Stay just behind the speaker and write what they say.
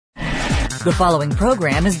The following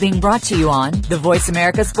program is being brought to you on the Voice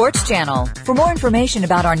America Sports Channel. For more information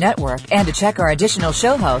about our network and to check our additional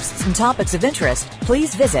show hosts and topics of interest,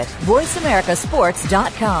 please visit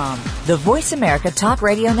voiceamericasports.com. The Voice America Talk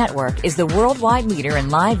Radio Network is the worldwide leader in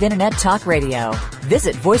live Internet talk radio.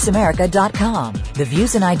 Visit voiceamerica.com. The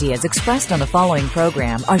views and ideas expressed on the following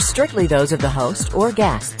program are strictly those of the host or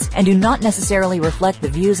guests and do not necessarily reflect the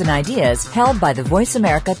views and ideas held by the Voice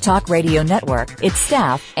America Talk Radio Network, its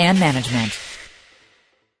staff, and management.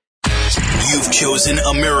 You've chosen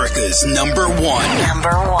America's number one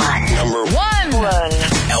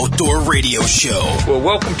outdoor radio show. Well,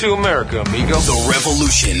 welcome to America, amigo. The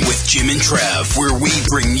Revolution with Jim and Trav, where we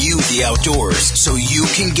bring you the outdoors so you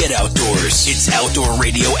can get outdoors. It's outdoor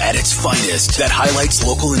radio at its finest that highlights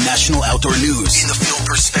local and national outdoor news, in-the-field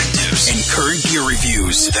perspectives, and current gear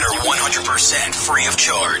reviews that are 100% free of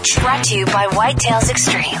charge. Brought to you by Whitetails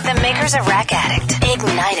Extreme, the makers of Rack Addict.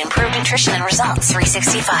 Ignite improved nutrition and results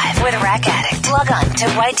 365 with Rack Addict. Log on to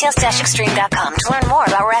whitetails-extreme.com to learn more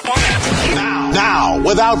about Rack Addict. Now,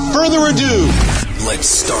 without further ado, let's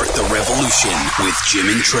start the revolution with Jim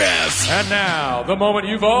and Trav. And now, the moment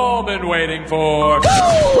you've all been waiting for.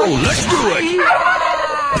 Let's do it!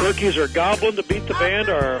 Turkeys are gobbling to beat the band.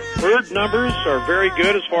 Our herd numbers are very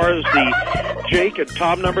good as far as the Jake and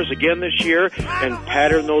Tom numbers again this year. And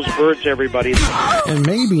pattern those birds, everybody. and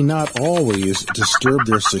maybe not always disturb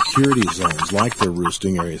their security zones like their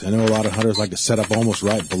roosting areas. I know a lot of hunters like to set up almost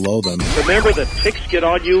right below them. Remember that ticks get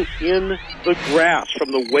on you in the grass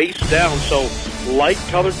from the waist down. So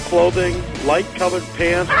light-colored clothing, light-colored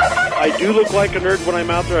pants. I do look like a nerd when I'm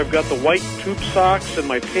out there. I've got the white tube socks and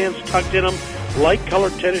my pants tucked in them.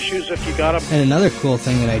 Light-colored tennis shoes if you got them. And another cool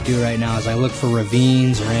thing that I do right now is I look for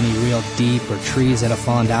ravines or any real deep or trees that have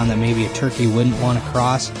fallen down that maybe a turkey wouldn't want to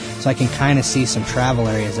cross, so I can kind of see some travel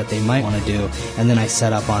areas that they might want to do, and then I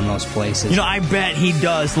set up on those places. You know, I bet he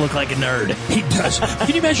does look like a nerd. He does.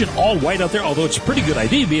 Can you imagine all white out there? Although it's a pretty good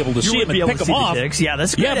idea to be able to see them and pick them off. Yeah,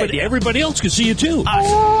 that's a good idea. But everybody else can see you too.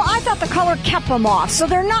 Oh, I thought the color kept them off, so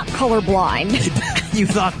they're not colorblind. You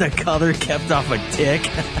thought the color kept off a tick?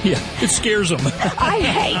 Yeah, it scares them. I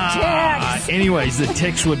hate ticks. Anyways, the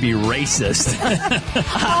ticks would be racist.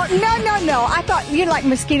 Oh, no. I thought, like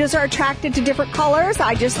mosquitoes are attracted to different colors.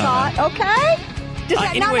 I just thought, okay. Does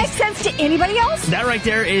that not make sense to anybody else? That right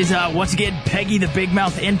there is, once again, Peggy the Big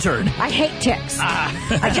Mouth intern. I hate ticks.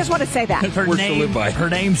 I just want to say that. Her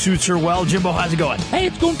name suits her well. Jimbo, how's it going? Hey,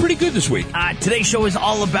 it's going pretty good this week. Today's show is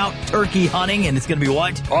all about turkey hunting, and it's going to be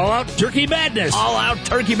what? All out turkey madness. All out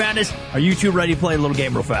turkey madness. Are you two ready to play a little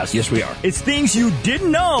game real fast? Yes, we are. It's things you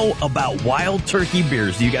didn't know about wild turkey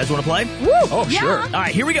beers. Do you guys want to play? Woo, oh, yeah. Sure. All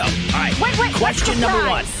right, here we go. All right. Wait. Question number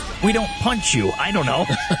one. We don't punch you. I don't know. All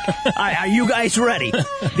right, are you guys ready?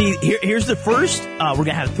 Here's the first. We're going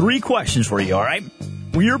to have 3 questions for you, all right?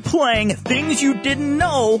 We're playing things you didn't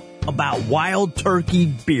know about wild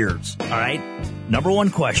turkey beards, all right? Number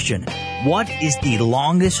 1 question. What is the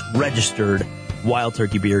longest registered wild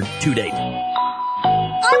turkey beard to date?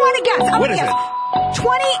 I want to guess. What is it?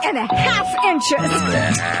 20.5 inches.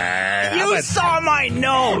 You saw my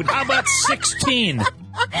note. How about 16?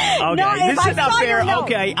 Okay, No, this is not fair.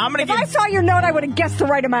 Okay, I'm going to If I saw your note, I would have guessed the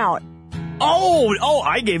right amount. Oh,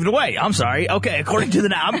 I gave it away. I'm sorry. Okay, according to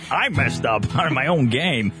I messed up on my own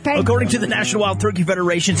game. According to the National Wild Turkey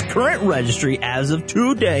Federation's current registry, as of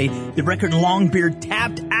today, the record longbeard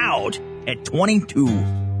tapped out at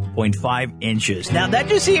 22.5 inches. Now, that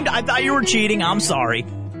just seemed, I thought you were cheating. I'm sorry.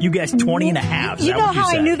 You guessed 20.5. You know how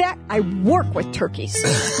I knew that? I work with turkeys.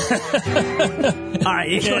 All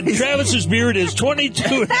right. Travis's beard is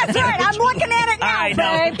 22. That's right. I'm looking at it now,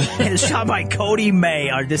 babe. It's shot by Cody May.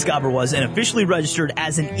 Our discover was and officially registered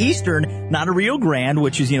as an Eastern, not a Rio Grande,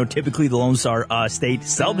 which is, typically the Lone Star State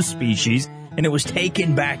subspecies. And it was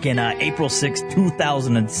taken back in April 6,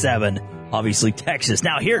 2007. Obviously, Texas.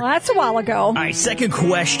 Now here. Well, that's a while ago. All right. Second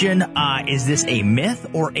question. Is this a myth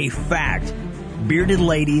or a fact? Bearded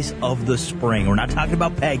ladies of the spring. We're not talking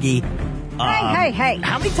about Peggy. Hey.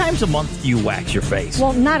 How many times a month do you wax your face?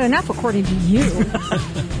 Well, not enough according to you.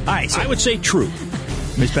 All right, so I would say true.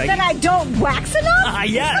 Miss Peggy? That I don't wax enough?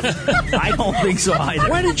 Yes. I don't think so either.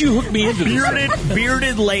 Why did you hook me into this?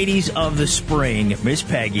 Bearded ladies of the spring, Miss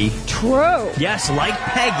Peggy. True. Yes, like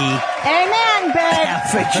Peggy. Amen, babe.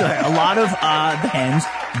 A lot of the hens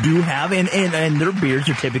do have, and their beards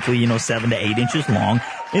are typically, 7 to 8 inches long.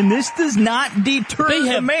 And this does not deter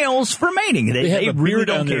the males from mating. They really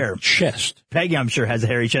don't care. Chest. Peggy, I'm sure, has a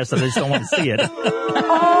hairy chest. I just don't want to see it.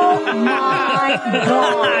 Oh, my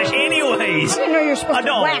gosh. Anyways. I didn't know you were supposed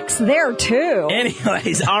to wax there, too.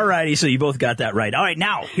 Anyways, all righty. So you both got that right. All right,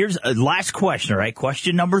 now, here's a last question, all right?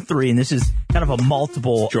 Question number 3, and this is kind of a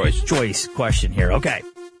multiple choice question here. Okay.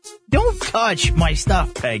 Don't touch my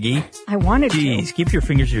stuff, Peggy. I wanted to. Jeez, keep your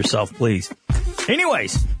fingers to yourself, please.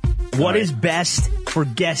 Anyways, what is best for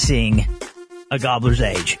guessing a gobbler's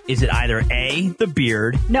age? Is it either A, the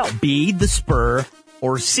beard, no, B, the spur,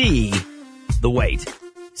 or C, the weight?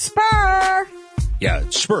 Spur. Yeah,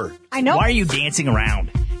 spur. I know. Why are you dancing around?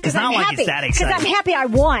 It's not like it's that exciting. Because I'm happy I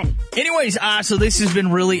won. Anyways, so this has been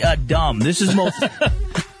really dumb. This is most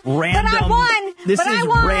random. But I won. This is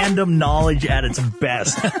random knowledge at its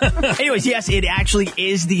best. Anyways, yes, it actually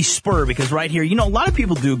is the spur, because right here, a lot of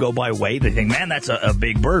people do go by weight. They think, man, that's a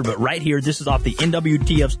big bird. But right here, this is off the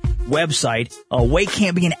NWTF's website. Weight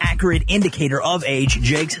can be an accurate indicator of age.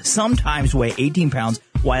 Jakes sometimes weigh 18 pounds,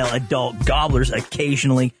 while adult gobblers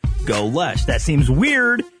occasionally go less. That seems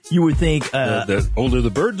weird. You would think the older the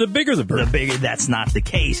bird, the bigger the bird. The bigger. That's not the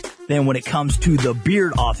case. Then when it comes to the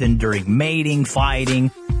beard, often during mating,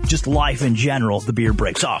 fighting, just life in general, the beard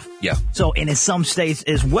breaks off. Yeah. So, and in some states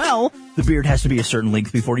as well, the beard has to be a certain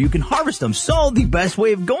length before you can harvest them. So the best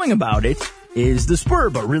way of going about it is the spur.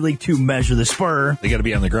 But really, to measure the spur, they got to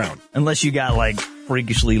be on the ground. Unless you got like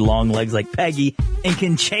freakishly long legs like Peggy and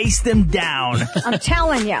can chase them down. I'm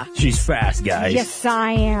telling you. She's fast, guys. Yes,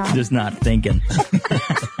 I am. Just not thinking.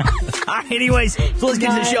 All right, anyways, so let's get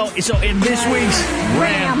to the show. So in this week's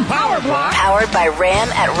Ram Power Block, powered by Ram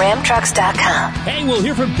at ramtrucks.com. Hey, we'll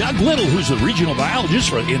hear from Doug Little, who's the regional biologist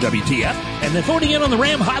for NWTF. And then phoning in on the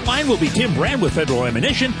Ram hotline will be Tim Brand with Federal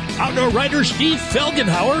Ammunition, outdoor writer Steve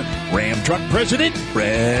Felgenhauer, Ram Truck President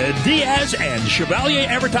Fred Diaz, and Chevalier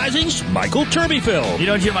Advertising's Michael Turbyfield.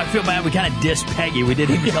 Jim, I feel bad. We kind of dissed Peggy. We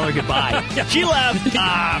didn't even tell her goodbye. She left.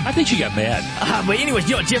 I think she got mad. But anyways,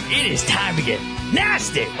 Jim, it is time to get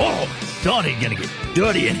nasty. Oh, God, it's going to get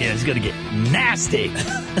dirty in here. It's going to get nasty.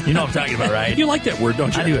 You know what I'm talking about, right? You like that word,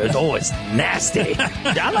 don't you? I do. It's always nasty.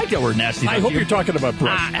 I like that word, nasty. I hope you're talking about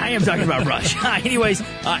brush. I am talking about brush. Anyways,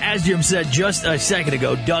 as Jim said just a second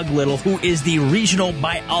ago, Doug Little, who is the regional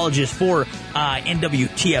biologist for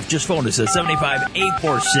NWTF, just phoned us at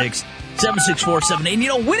 785-846-7647. And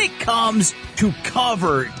when it comes to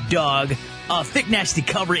cover, Doug, thick, nasty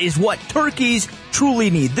cover is what turkeys truly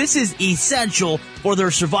need. This is essential for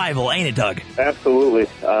their survival, ain't it, Doug? Absolutely.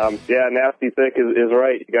 Nasty thick is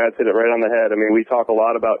right. You guys hit it right on the head. I mean, we talk a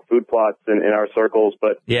lot about food plots in our circles,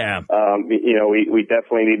 but we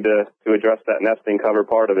definitely need to address that nesting cover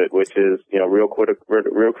part of it, which is real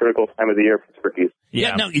critical time of the year for turkeys.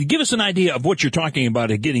 Yeah. Now, give us an idea of what you're talking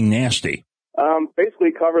about at getting nasty.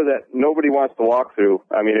 Basically cover that nobody wants to walk through.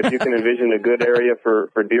 I mean, if you can envision a good area for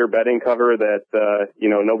deer bedding cover that,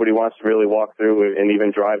 nobody wants to really walk through and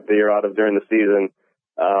even drive deer out of during the season,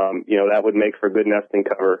 that would make for good nesting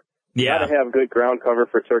cover. Yeah. You gotta have good ground cover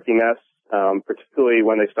for turkey nests, particularly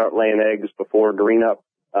when they start laying eggs before green up.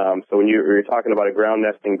 So when you're talking about a ground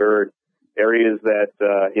nesting bird, areas that,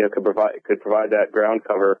 could provide that ground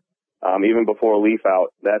cover, even before leaf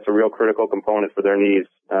out, that's a real critical component for their needs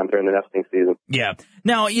during the nesting season. Yeah.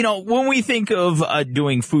 Now, when we think of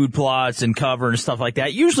doing food plots and cover and stuff like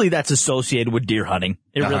that, usually that's associated with deer hunting.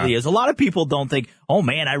 It really is. A lot of people don't think, oh,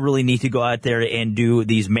 man, I really need to go out there and do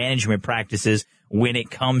these management practices when it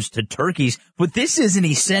comes to turkeys. But this is an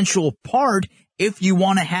essential part if you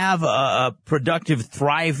want to have a productive,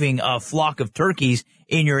 thriving flock of turkeys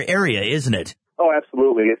in your area, isn't it? Oh,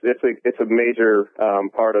 absolutely. It's a major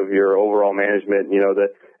part of your overall management.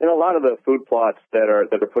 And a lot of the food plots that are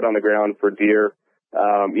put on the ground for deer,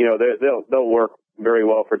 they'll work very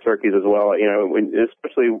well for turkeys as well.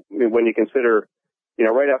 Especially when you consider,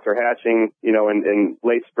 right after hatching, in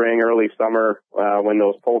late spring, early summer, when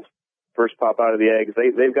those poults first pop out of the eggs,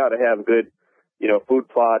 they've got to have good, food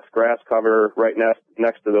plots, grass cover right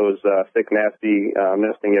next to those thick, nasty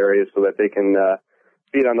nesting areas so that they can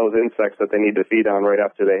feed on those insects that they need to feed on right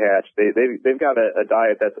after they hatch. They've got a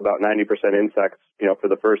diet that's about 90% insects, for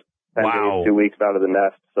the first 10 days, 2 weeks out of the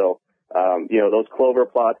nest. So, those clover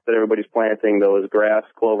plots that everybody's planting, those grass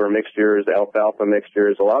clover mixtures, alfalfa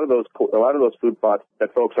mixtures, a lot of those food plots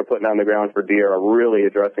that folks are putting on the ground for deer are really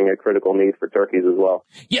addressing a critical need for turkeys as well.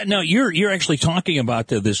 Yeah, no, you're actually talking about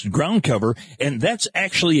this ground cover, and that's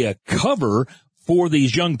actually a cover for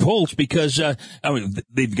these young poults because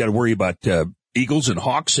they've got to worry about eagles and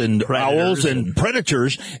hawks and owls and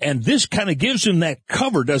predators, and this kind of gives them that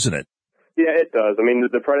cover, doesn't it? Yeah, it does. I mean,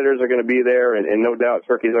 the predators are going to be there, and no doubt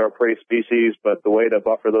turkeys are a prey species, but the way to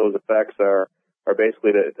buffer those effects are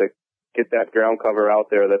basically to get that ground cover out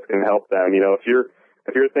there that's going to help them. You know, if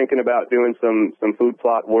you're thinking about doing some food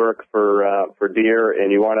plot work for deer,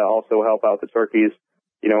 and you want to also help out the turkeys,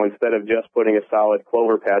 you know, instead of just putting a solid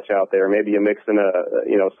clover patch out there, maybe you mix in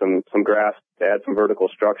some grass to add some vertical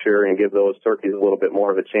structure and give those turkeys a little bit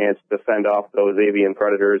more of a chance to fend off those avian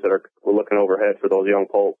predators that are looking overhead for those young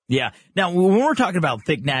poults. Yeah. Now, when we're talking about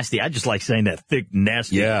thick, nasty, I just like saying that thick,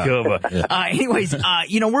 nasty cover. Anyways,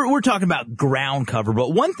 we're talking about ground cover,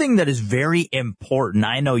 but one thing that is very important,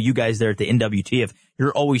 I know you guys there at the NWTF,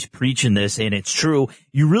 you're always preaching this, and it's true.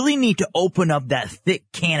 You really need to open up that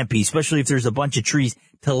thick canopy, especially if there's a bunch of trees,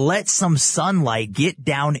 to let some sunlight get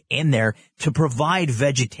down in there to provide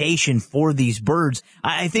vegetation for these birds.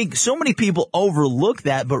 I think so many people overlook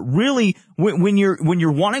that, but really when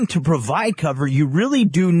you're wanting to provide cover, you really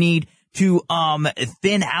do need to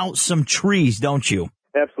thin out some trees, don't you?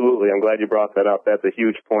 Absolutely. I'm glad you brought that up. That's a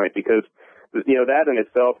huge point because, you know, that in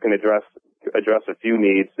itself can address a few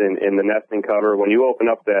needs in the nesting cover. When you open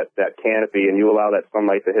up that canopy and you allow that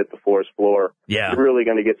sunlight to hit the forest floor, you're really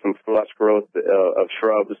going to get some flush growth of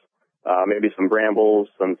shrubs, maybe some brambles,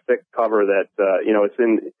 some thick cover that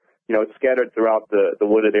it's scattered throughout the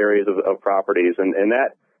wooded areas of properties, and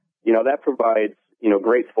that provides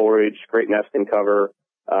great forage, great nesting cover,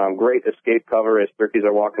 great escape cover as turkeys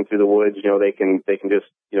are walking through the woods. You know, they can just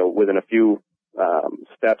within a few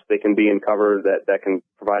steps they can be in cover that can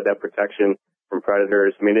provide that protection from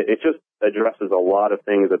predators. I mean, it just addresses a lot of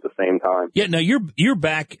things at the same time. Yeah. Now you're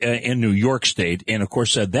back in New York State, and of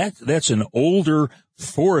course that's an older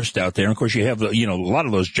forest out there. And of course you have a lot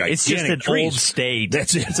of those gigantic trees. It's just an trees. Old state.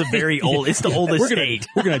 That's it. It's a very old. It's the oldest state.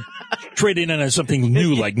 We're gonna trade in on something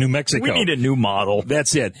new like New Mexico. We need a new model.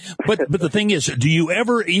 That's it. But the thing is, do you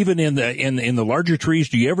ever, even in the larger trees,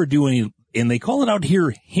 do you ever do any? And they call it out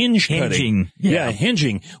here hinging. Yeah,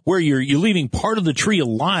 hinging, where you're leaving part of the tree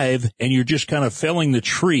alive and you're just kind of felling the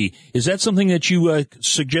tree. Is that something that you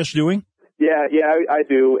suggest doing? Yeah, I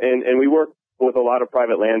do, and we work with a lot of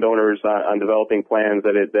private landowners on developing plans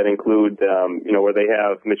that include, where they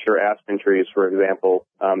have mature aspen trees, for example,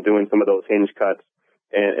 doing some of those hinge cuts,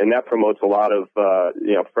 and that promotes a lot of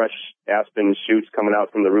fresh aspen shoots coming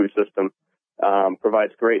out from the root system.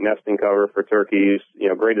 Provides great nesting cover for turkeys,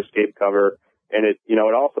 great escape cover, and it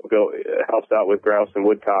also helps out with grouse and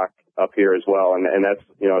woodcock up here as well, and that's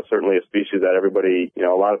certainly a species that everybody,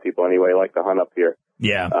 a lot of people anyway, like to hunt up here.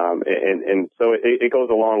 Yeah. And so it goes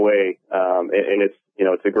a long way, and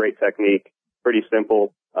it's a great technique, pretty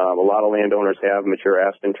simple. A lot of landowners have mature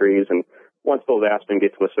aspen trees, and once those aspen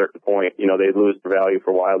get to a certain point, they lose their value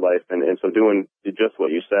for wildlife, and so doing just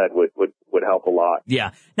what you said would help a lot.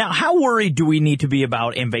 Yeah. Now, how worried do we need to be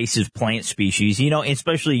about invasive plant species?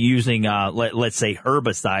 Especially using, let's say,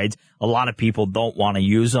 herbicides. A lot of people don't want to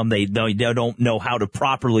use them. They don't know how to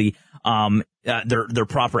properly their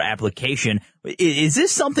proper application. Is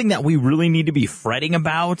this something that we really need to be fretting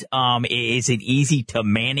about? Is it easy to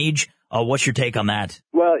manage? What's your take on that?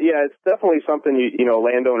 Well, yeah, it's definitely something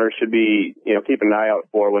landowners should be keeping an eye out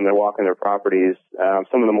for when they're walking their properties.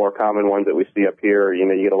 Some of the more common ones that we see up here, you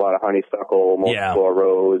get a lot of honeysuckle, multicolour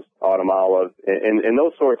rose, autumn olive, and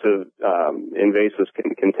those sorts of invasives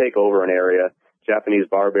can take over an area. Japanese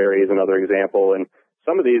barberry is another example, and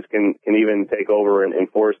some of these can even take over in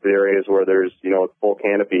forested areas where there's full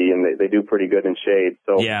canopy, and they do pretty good in shade.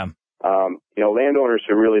 So landowners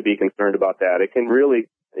should really be concerned about that. It can really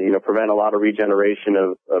prevent a lot of regeneration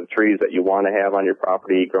of trees that you want to have on your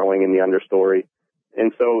property growing in the understory.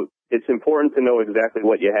 And so it's important to know exactly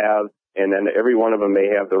what you have, and then every one of them may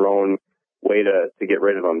have their own way to get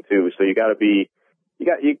rid of them too. So you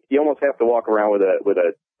almost have to walk around with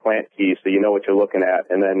a plant key so you know what you're looking at,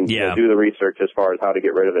 and then do the research as far as how to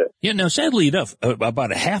get rid of it. Yeah, now sadly enough,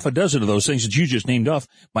 about a half a dozen of those things that you just named off,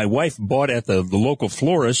 my wife bought at the local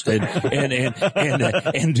florist and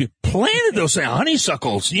planted those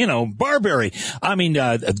honeysuckles, barberry. I mean,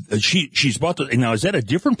 she's bought now, is that a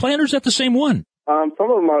different plant or is that the same one? Some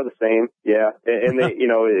of them are the same, yeah. And they,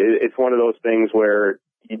 it's one of those things where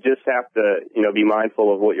you just have to, be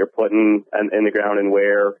mindful of what you're putting in the ground and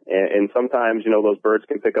where. And sometimes, those birds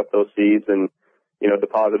can pick up those seeds and,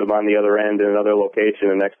 deposit them on the other end in another location.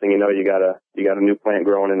 And next thing you know, you got a new plant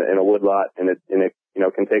growing in a woodlot, and it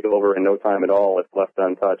can take over in no time at all if left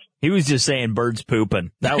untouched. He was just saying birds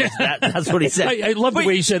pooping. That's what he said. I love the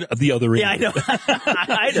way he said the other end. Yeah, I know.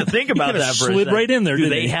 I had to think about that for a slid right in there. Do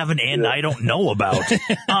they have an end I don't know about?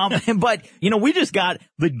 But, we just got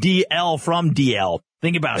the DL from DL.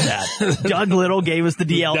 Think about that. Doug Little gave us the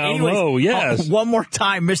DL. Down low, yes. One more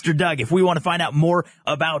time, Mr. Doug, if we want to find out more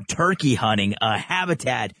about turkey hunting,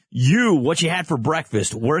 habitat, what you had for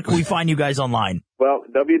breakfast, where can we find you guys online? Well,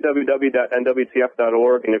 www.nwtf.org,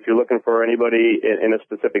 and if you're looking for anybody in a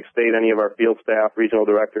specific state, any of our field staff, regional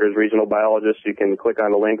directors, regional biologists, you can click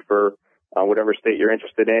on the link for whatever state you're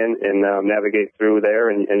interested in and navigate through there,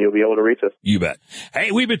 and you'll be able to reach us. You bet. Hey,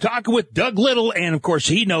 we've been talking with Doug Little, and of course,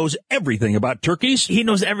 he knows everything about turkeys. He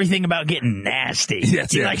knows everything about getting nasty.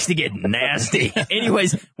 He likes to get nasty.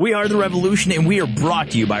 Anyways, we are The Revolution, and we are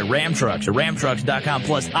brought to you by Ram Trucks, or ramtrucks.com,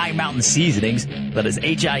 plus High Mountain Seasonings. That is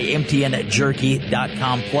HIMTN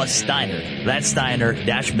jerky.com, plus Steiner. That's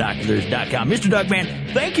Steiner-binoculars.com. Mr. Doug,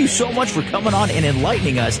 man, thank you so much for coming on and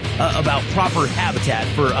enlightening us about proper habitat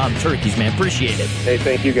for turkeys, man. Appreciate it. Hey,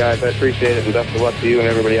 thank you guys. I appreciate it, and best of luck to you and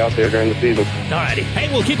everybody out there during the season. All righty. Hey,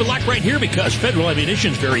 we'll keep it locked right here because Federal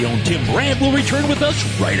Ammunition's very own Tim Brand will return with us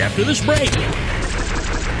right after this break.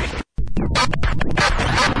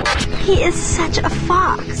 He is such a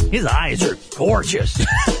fox. His eyes are gorgeous.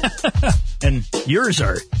 And yours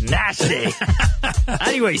are nasty.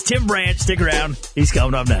 Anyways, Tim Brand, stick around. He's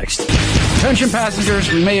coming up next. Attention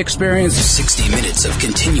passengers, we may experience 60 minutes of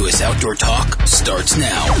continuous outdoor talk starts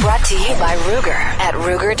now. Brought to you by Ruger at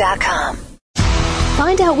Ruger.com.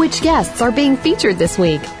 Find out which guests are being featured this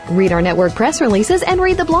week. Read our network press releases and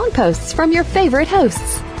read the blog posts from your favorite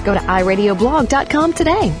hosts. Go to iradioblog.com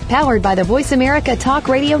today. Powered by the Voice America Talk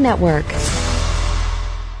Radio Network.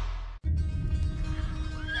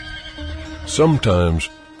 Sometimes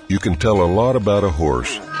you can tell a lot about a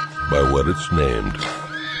horse by what it's named.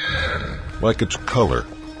 Like its color.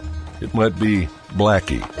 It might be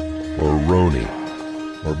Blackie, or Roni,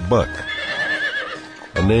 or Buck.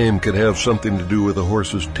 A name could have something to do with a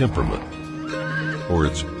horse's temperament, or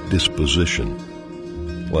its disposition.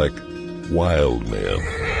 Like Wild Man,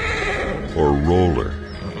 or Roller,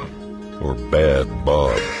 or Bad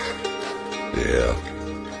Bob. Yeah,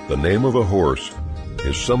 the name of a horse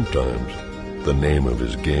is sometimes the name of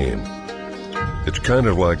his game. It's kind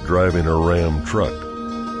of like driving a Ram truck.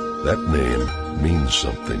 That name means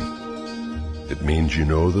something. It means you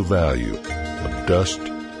know the value of dust,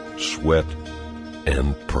 sweat,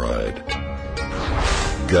 and pride.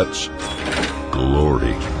 Guts,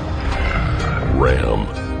 glory, Ram.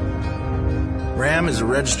 Ram is a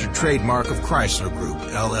registered trademark of Chrysler Group,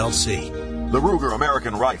 LLC. The Ruger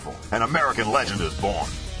American Rifle, an American legend is born.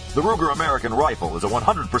 The Ruger American Rifle is a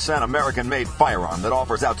 100% American-made firearm that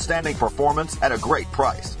offers outstanding performance at a great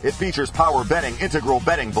price. It features power bedding integral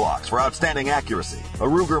bedding blocks for outstanding accuracy, a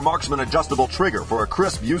Ruger Marksman adjustable trigger for a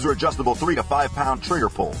crisp user-adjustable 3 to 5 pound trigger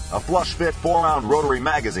pull, a flush-fit 4-round rotary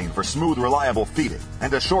magazine for smooth, reliable feeding,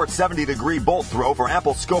 and a short 70-degree bolt throw for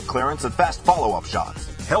ample scope clearance and fast follow-up shots.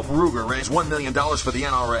 Help Ruger raise $1 million for the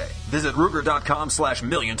NRA. Visit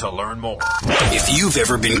Ruger.com/million to learn more. If you've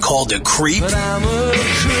ever been called a creep, then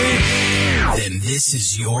this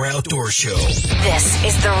is your outdoor show. This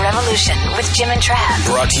is The Revolution with Jim and Trav.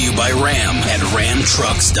 Brought to you by Ram at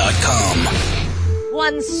ramtrucks.com.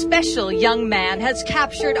 One special young man has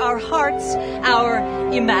captured our hearts, our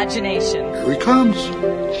imagination. Here he comes.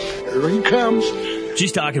 Here he comes.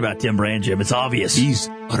 She's talking about Tim Brand, Jim. It's obvious. He's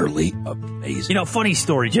utterly amazing. You know, funny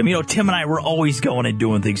story, Jim. You know, Tim and I were always going and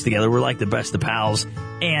doing things together. We're like the best of pals.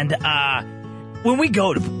 And when we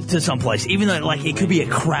go to someplace, even though like it could be a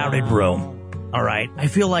crowded room, all right, I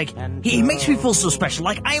feel like he makes me feel so special.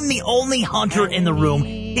 Like I'm the only hunter in the room.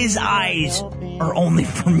 His eyes are only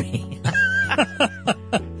for me.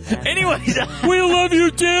 Anyways, we love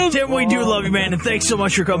you, Tim. Tim, we do love you, man, and thanks so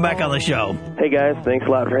much for coming back on the show. Hey, guys, thanks a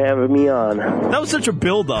lot for having me on. That was such a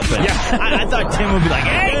build-up. Yeah. I thought Tim would be like,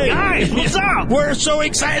 hey, guys, what's up? We're so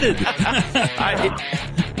excited.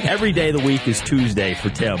 Every day of the week is Tuesday for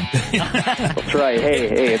Tim. That's right.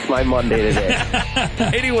 Hey, it's my Monday today.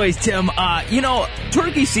 Anyways, Tim, you know,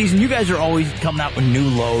 turkey season, you guys are always coming out with new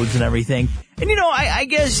loads and everything. And, you know, I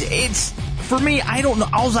guess it's... For me, I don't know.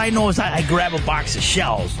 All I know is I grab a box of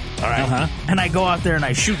shells, all right, and I go out there and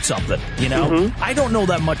I shoot something, you know? Mm-hmm. I don't know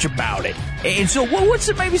that much about it. And so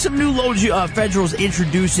what's maybe some new loads Federal's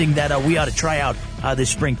introducing that we ought to try out this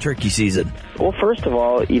spring turkey season? Well, first of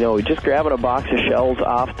all, you know, just grabbing a box of shells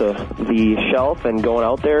off the shelf and going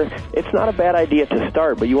out there, it's not a bad idea to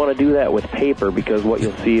start, but you want to do that with paper because what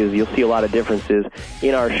you'll see is a lot of differences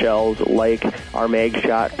in our shells, like our mag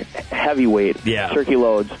shot heavyweight turkey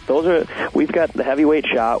loads. We've got the heavyweight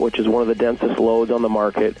shot, which is one of the densest loads on the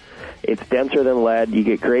market. It's denser than lead. You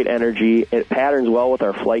get great energy. It patterns well with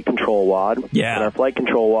our flight control wad. Yeah. And our flight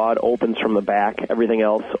control wad opens from the back. Everything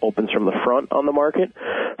else opens from the front on the market.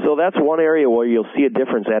 So that's one area where you'll see a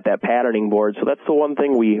difference at that patterning board. So that's the one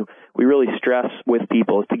thing we really stress with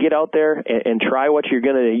people is to get out there and try what you're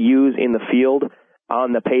going to use in the field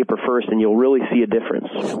on the paper first, and you'll really see a difference.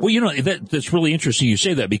 Well, you know, that's really interesting you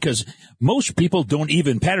say that, because most people don't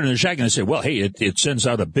even pattern their shotgun and say, well, hey, it sends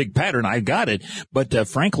out a big pattern. I got it. But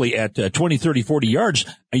frankly, at 20, 30, 40 yards,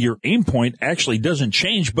 your aim point actually doesn't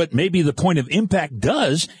change, but maybe the point of impact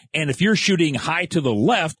does. And if you're shooting high to the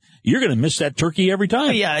left, you're going to miss that turkey every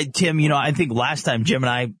time. Yeah, Tim, you know, I think last time, Jim and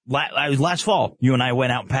I was last fall, you and I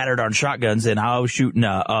went out and patterned on shotguns, and I was shooting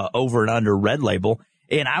over and under red label,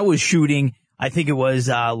 and I was shooting, I think it was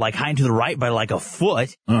like high to the right by like a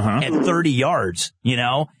foot at 30 yards, you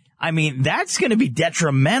know? I mean, that's going to be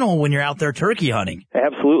detrimental when you're out there turkey hunting.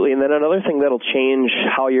 Absolutely. And then another thing that'll change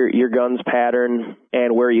how your guns pattern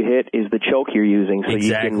and where you hit is the choke you're using. So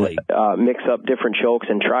exactly. You can mix up different chokes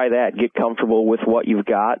and try that. Get comfortable with what you've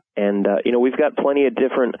got. And, you know, we've got plenty of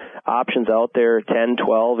different options out there, 10,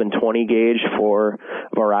 12, and 20 gauge for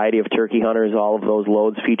a variety of turkey hunters. All of those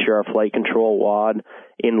loads feature our flight control wad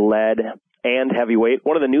in lead and heavyweight.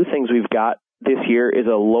 One of the new things we've got this year is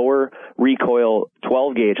a lower recoil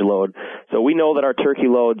 12-gauge load. So we know that our turkey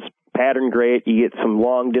loads pattern great. You get some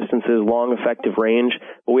long distances, long effective range,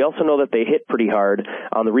 but we also know that they hit pretty hard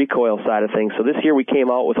on the recoil side of things. So this year we came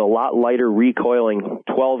out with a lot lighter recoiling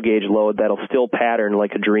 12-gauge load that'll still pattern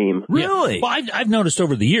like a dream. Really? Yeah. Well, I've noticed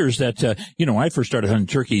over the years that, you know, I first started hunting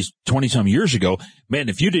turkeys 20-some years ago. Man,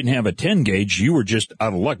 if you didn't have a 10-gauge, you were just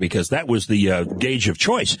out of luck, because that was the gauge of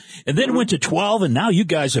choice. And then it went to 12, and now you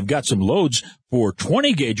guys have got some loads for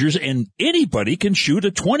 20-gaugers, and anybody can shoot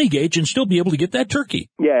a 20-gauge and still be able to get that turkey.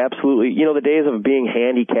 Yeah, absolutely. You know, the days of being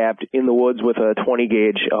handicapped in the woods with a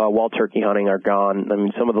 20-gauge while turkey hunting are gone. I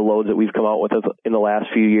mean, some of the loads that we've come out with in the last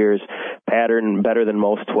few years pattern better than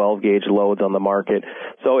most 12-gauge loads on the market.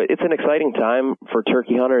 So it's an exciting time for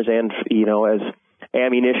turkey hunters and, you know, as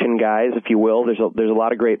ammunition guys, if you will. There's a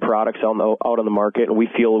lot of great products out on the market, and we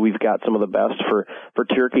feel we've got some of the best for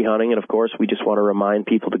turkey hunting. And of course, we just want to remind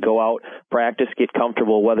people to go out, practice, get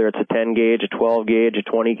comfortable, whether it's a 10 gauge, a 12 gauge, a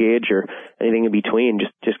 20 gauge, or anything in between.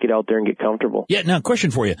 Just get out there and get comfortable. Yeah. Now,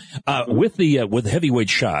 question for you: with the heavyweight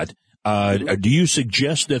shot, do you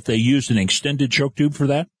suggest that they use an extended choke tube for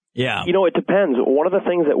that? Yeah. You know, it depends. One of the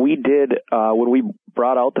things that we did when we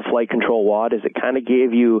brought out the flight control wad is it kind of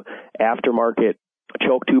gave you aftermarket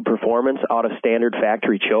choke tube performance out of standard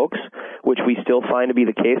factory chokes, which we still find to be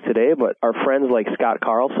the case today. But our friends like Scott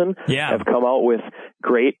Carlson have come out with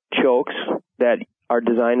great chokes that are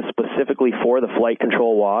designed specifically for the flight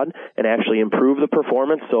control wad and actually improve the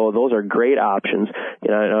performance. So those are great options.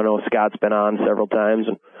 You know, I know Scott's been on several times,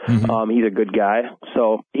 and he's a good guy.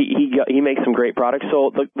 So he makes some great products.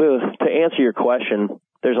 So to answer your question,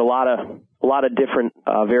 there's a lot of different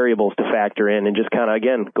variables to factor in, and just kind of,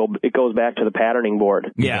 again, it goes back to the patterning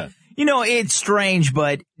board. Yeah. You know, it's strange,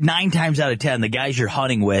 but 9 times out of 10, the guys you're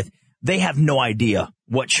hunting with, they have no idea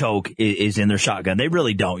what choke is in their shotgun. They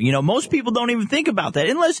really don't. You know, most people don't even think about that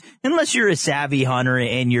unless you're a savvy hunter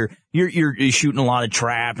and you're shooting a lot of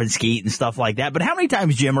trap and skeet and stuff like that. But how many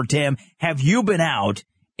times, Jim or Tim, have you been out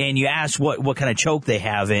and you ask what kind of choke they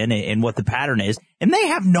have in and what the pattern is, and they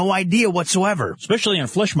have no idea whatsoever? Especially on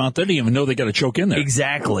flesh mount, they don't even know they got a choke in there.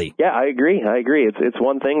 Exactly. Yeah, I agree. It's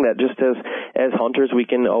one thing that just as hunters, we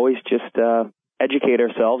can always just educate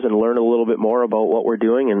ourselves and learn a little bit more about what we're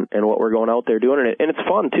doing and what we're going out there doing. And it's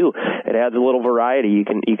fun too. It adds a little variety. You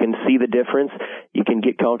can see the difference. You can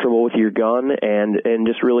get comfortable with your gun and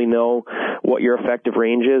just really know what your effective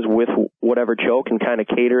range is with whatever choke and kind of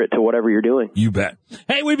cater it to whatever you're doing. You bet.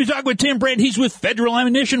 Hey, we've been talking with Tim Brandt. He's with Federal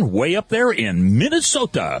Ammunition way up there in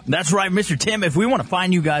Minnesota. That's right, Mr. Tim. If we want to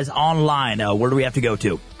find you guys online, where do we have to go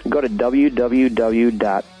to? Go to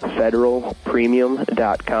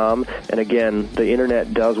www.federalpremium.com. And again, the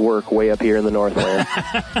internet does work way up here in the Northland.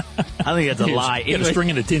 I think that's a lie. You got a string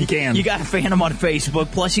in a tin can. You got to fan them on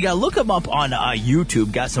Facebook. Plus, you got to look them up on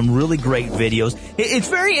YouTube. Got some really great videos. It's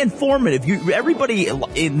very informative. Everybody,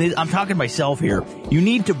 I'm talking to myself here, you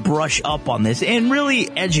need to brush up on this and really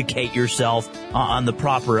educate yourself on the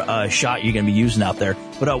proper shot you're going to be using out there.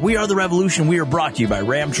 But we are the Revolution. We are brought to you by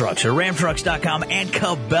Ram Trucks, or ramtrucks.com, and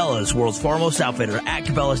Cabela's, world's foremost outfitter, at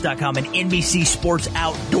Cabela's.com, and NBC Sports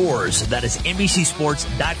Outdoors. That is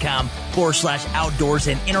NBCSports.com/outdoors,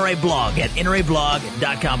 and NRA blog at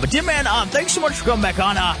NRAblog.com. But Tim, man, thanks so much for coming back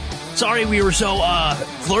on. Sorry we were so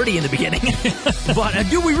flirty in the beginning. But,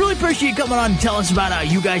 dude, we really appreciate you coming on and telling us about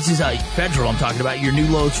you guys' Federal, I'm talking about, your new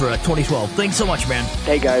loads for 2012. Thanks so much, man.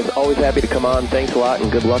 Hey, guys, always happy to come on. Thanks a lot,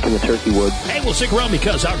 and good luck in the turkey woods. Hey, we'll stick around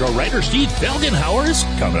because outdoor writer Steve Felgenhauer is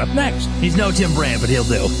coming up next. He's no Tim Brand, but he'll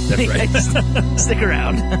do. That's right. Stick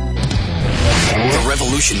around. The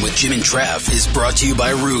Revolution with Jim and Trav is brought to you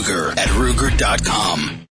by Ruger at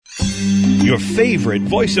Ruger.com. Your favorite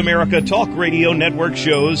Voice America Talk Radio Network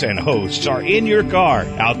shows and hosts are in your car,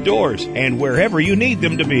 outdoors, and wherever you need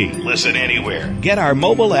them to be. Listen anywhere. Get our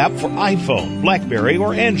mobile app for iPhone, BlackBerry,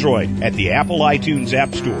 or Android at the Apple iTunes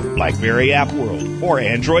App Store, BlackBerry App World, or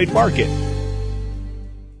Android Market.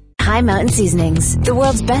 High Mountain Seasonings, the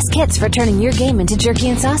world's best kits for turning your game into jerky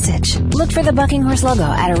and sausage. Look for the Bucking Horse logo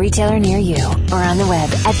at a retailer near you or on the web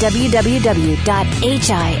at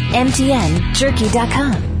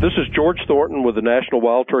www.himtnjerky.com. This is George Thornton with the National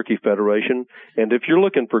Wild Turkey Federation, and if you're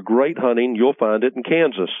looking for great hunting, you'll find it in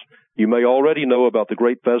Kansas. You may already know about the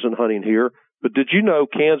great pheasant hunting here, but did you know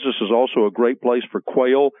Kansas is also a great place for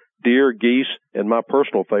quail, deer, geese, and my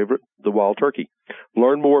personal favorite, the wild turkey.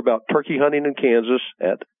 Learn more about turkey hunting in Kansas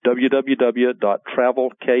at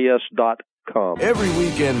www.travelks.com. Every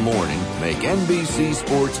weekend morning, make NBC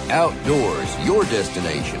Sports Outdoors your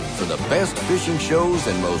destination for the best fishing shows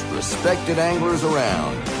and most respected anglers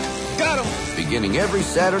around. Got 'em! Beginning every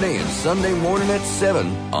Saturday and Sunday morning at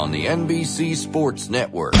 7 on the NBC Sports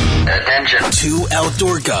Network. Attention. Two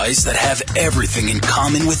outdoor guys that have everything in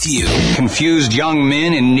common with you. Confused young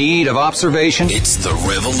men in need of observation. It's The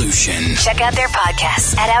Revolution. Check out their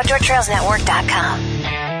podcasts at OutdoorTrailsNetwork.com.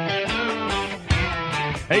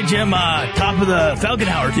 Hey, Jim, top of the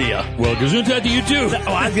Felgenhauer to you. Well, gesundheit to you, too.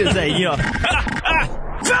 Oh, I was going to say,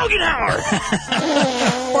 Felgenhauer!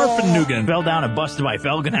 Orphan fell down and busted by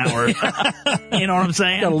Felgenhauer. You know what I'm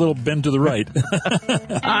saying? Got a little bend to the right.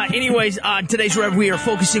 Anyways, today's Rev, we are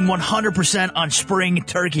focusing 100% on spring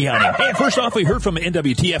turkey hunting. Hey, first off, we heard from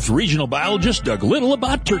NWTF's regional biologist, Doug Little,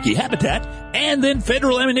 about turkey habitat. And then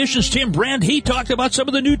Federal Ammunition's Tim Brand, he talked about some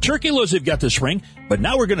of the new turkey loads they've got this spring. But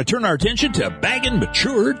now we're going to turn our attention to bagging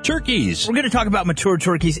mature turkeys. We're going to talk about mature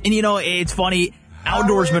turkeys. And, it's funny.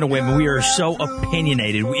 Outdoorsmen and women, we are so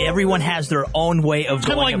opinionated. Everyone has their own way of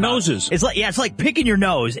going. Kind of like noses. It's like picking your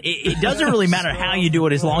nose. It doesn't really matter how you do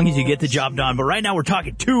it as long as you get the job done. But right now we're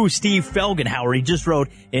talking to Steve Felgenhauer. He just wrote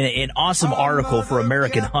an awesome article for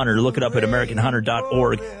American Hunter. Look it up at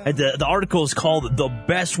AmericanHunter.org. The article is called "The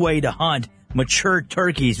Best Way to Hunt Mature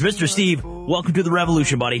Turkeys." Mr. Steve, welcome to the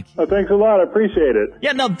Revolution, buddy. Oh, thanks a lot. I appreciate it.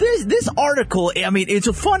 Yeah, now this article, it's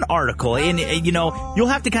a fun article, and you'll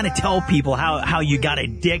have to kind of tell people how you got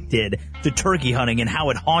addicted to turkey hunting and how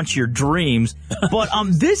it haunts your dreams. But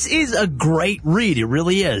this is a great read. It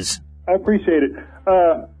really is. I appreciate it.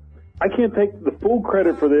 I can't take the full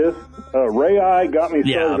credit for this. Ray I got me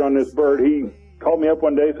started on this bird. He called me up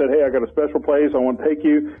one day and said, "Hey, I got a special place. I want to take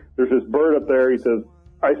you. There's this bird up there." He says,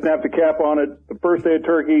 "I snapped a cap on it the first day of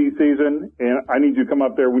turkey season, and I need you to come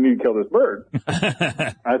up there. We need to kill this bird."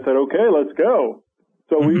 I said, "Okay, let's go."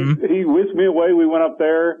 So he whisked me away. We went up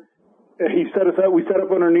there. He set us up. We set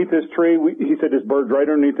up underneath this tree. He said, "This bird's right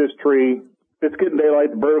underneath this tree. It's getting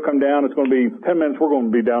daylight. The bird will come down. It's going to be 10 minutes. We're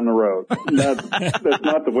going to be down the road." That's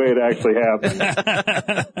not the way it actually happened.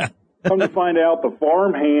 Come to find out, the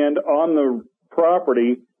farm hand on the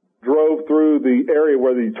property drove through the area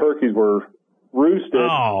where the turkeys were roosted.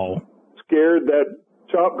 Oh. Scared that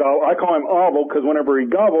chop gobble. I call him Obble because whenever he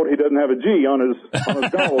gobbled, he doesn't have a G on his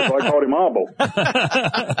gobble, so I called him Obble.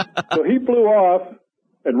 So he flew off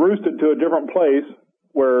and roosted to a different place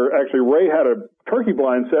where actually Ray had a turkey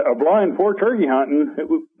blind set, a blind for turkey hunting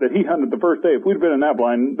that he hunted the first day. If we'd been in that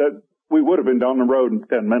blind, that we would have been down the road in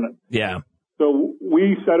 10 minutes. Yeah. So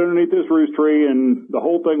we sat underneath this roost tree, and the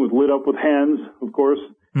whole thing was lit up with hens, of course,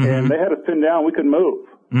 and they had us pinned down. We couldn't move.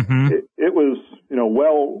 It was,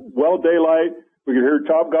 well daylight. We could hear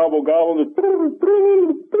chop gobble gobble the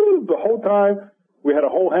whole time. We had a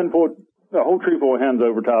whole tree full of hens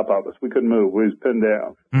over top of us. We couldn't move. We was pinned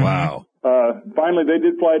down. Wow. Finally, they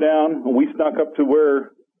did fly down. We snuck up to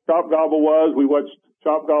where chop gobble was. We watched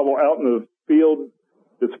chop gobble out in the field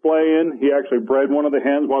displaying. He actually bred one of the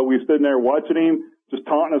hens while we were sitting there watching him, just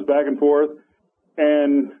taunting us back and forth.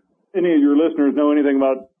 And any of your listeners know anything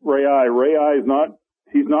about Ray I? Ray I is not.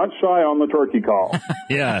 He's not shy on the turkey call.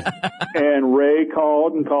 Yeah. And Ray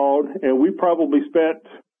called, and we probably spent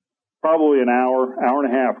an hour and a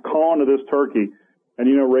half calling to this turkey.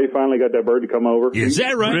 And, Ray finally got that bird to come over. Is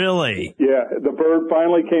that right? Really? Yeah, the bird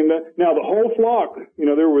finally came down. Now, the whole flock,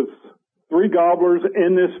 there was 3 gobblers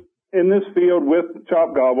in this field with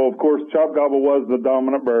chop gobble. Of course, chop gobble was the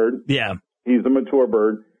dominant bird. Yeah. He's the mature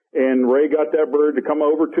bird. and Ray got that bird to come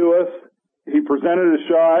over to us. He presented a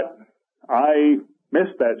shot. I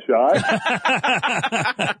missed that shot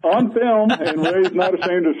on film, and Ray's not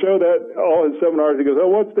ashamed to show that all his seminars. He goes, "Oh,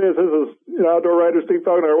 what's this? This is outdoor writer Steve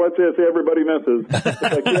Faulkner. What's this? Everybody misses." It's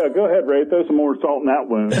like, yeah, go ahead, Ray. Throw some more salt in that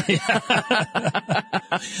wound.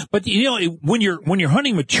 But when you're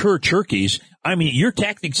hunting mature turkeys, I mean, your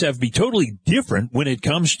tactics have to be totally different when it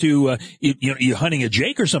comes to you hunting a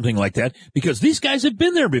jake or something like that, because these guys have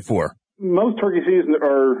been there before. Most turkey seasons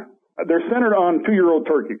they're centered on 2-year-old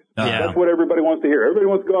turkeys. That's what everybody wants to hear. Everybody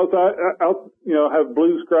wants to go outside, have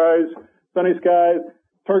blue skies, sunny skies.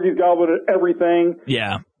 Turkeys gobble at everything.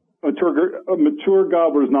 Yeah. A mature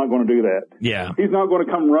gobbler is not going to do that. Yeah. He's not going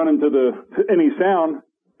to come running to any sound.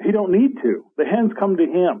 He don't need to. The hens come to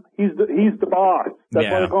him. He's the boss. That's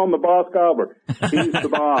why they call him the boss gobbler. He's the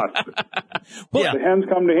boss. The hens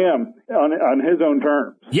come to him on his own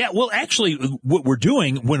terms. Yeah, well, actually, what we're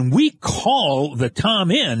doing when we call the tom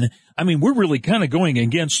in, I mean, we're really kind of going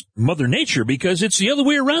against Mother Nature, because it's the other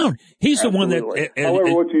way around. He's Absolutely. The one that. However,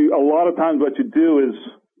 a lot of times what you do is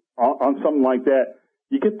on something like that,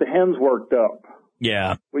 you get the hens worked up.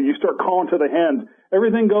 Yeah. When you start calling to the hens,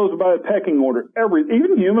 everything goes by a pecking order.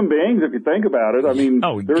 Even human beings, if you think about it, I mean,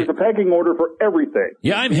 there's a pecking order for everything.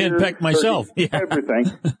 Yeah, I'm henpecked myself. Everything.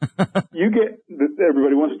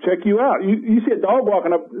 Everybody wants to check you out. You see a dog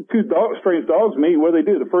walking up, two strange dogs meet. What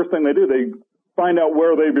do? The first thing they do, they find out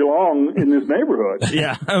where they belong in this neighborhood.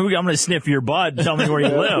 Yeah, I'm going to sniff your butt. Tell me where you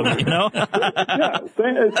live, you know? It's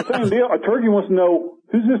the same deal. A turkey wants to know,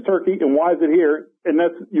 who's this turkey and why is it here? And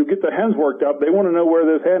you get the hens worked up. They want to know where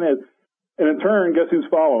this hen is. And in turn, guess who's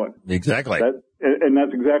following? Exactly. And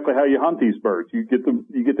that's exactly how you hunt these birds. You get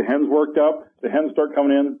the hens worked up. The hens start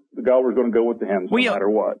coming in. The gobbler's going to go with the hens no matter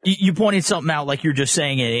what. You pointed something out, like you're just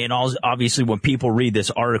saying, and obviously when people read this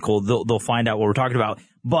article, they'll find out what we're talking about.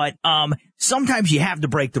 But sometimes you have to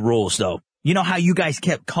break the rules, though. You know how you guys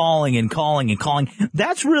kept calling and calling and calling?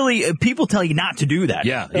 That's really, people tell you not to do that.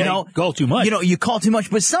 Yeah. You know, call too much. You call too much,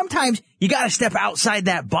 but sometimes you got to step outside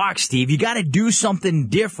that box, Steve. You got to do something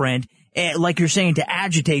different. Like you're saying, to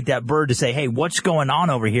agitate that bird to say, hey, what's going on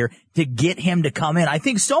over here, to get him to come in. I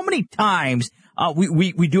think so many times,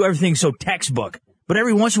 we do everything so textbook, but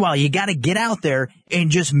every once in a while you got to get out there and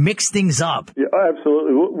just mix things up. Yeah,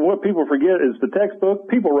 absolutely. What people forget is the textbook.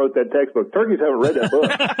 People wrote that textbook. Turkeys haven't read that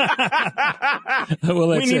book. Well,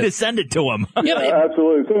 we need to send it to them. Yeah,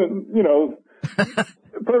 absolutely. So,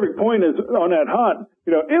 the perfect point is on that hunt,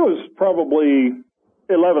 it was probably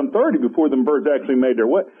 11:30 before them birds actually made their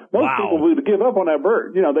way. Most people would give up on that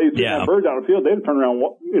bird. They see that bird out in the field, they'd turn around,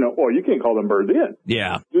 you can't call them birds in.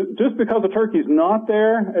 Yeah. Just because the turkey's not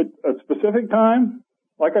there at a specific time,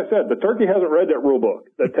 like I said, the turkey hasn't read that rule book,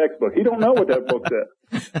 that textbook. He don't know what that book says.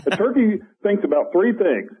 The turkey thinks about 3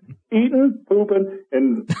 things: eating, pooping,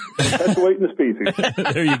 and perpetuating the species.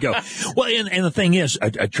 There you go. Well, and the thing is,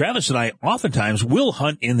 Travis and I oftentimes will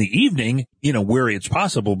hunt in the evening, where it's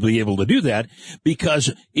possible to be able to do that,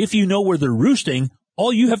 because if you know where they're roosting,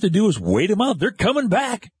 all you have to do is wait them out. They're coming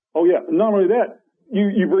back. Oh, yeah. Not only that,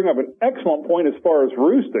 you bring up an excellent point as far as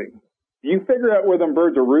roosting. You figure out where them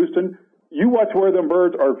birds are roosting. You watch where them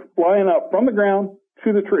birds are flying up from the ground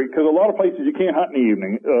to the tree, because a lot of places you can't hunt in the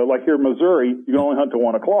evening. Like here in Missouri, you can only hunt till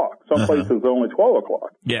 1 o'clock. Some places only 12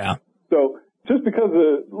 o'clock. Yeah. So just because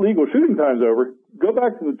the legal shooting time's over, go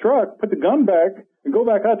back to the truck, put the gun back, and go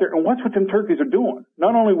back out there and watch what them turkeys are doing.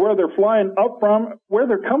 Not only where they're flying up from, where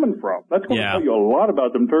they're coming from. That's going to tell you a lot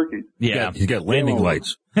about them turkeys. Yeah, he's got landing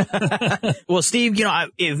lights. Well, Steve,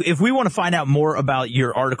 if we want to find out more about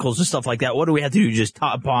your articles and stuff like that, what do we have to do? Just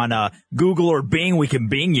type on Google or Bing. We can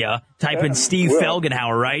Bing you. Type in Steve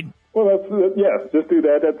Felgenhauer, right? Well, yes, just do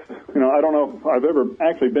that. That's, I don't know if I've ever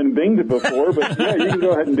actually been binged before, but yeah, you can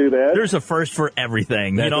go ahead and do that. There's a first for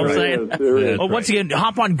everything. You know what I'm saying? There is. Well, once again,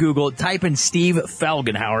 hop on Google, type in Steve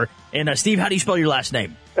Felgenhauer. And Steve, how do you spell your last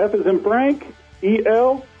name? F as in Frank,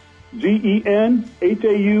 Elgenhauer.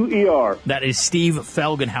 That is Steve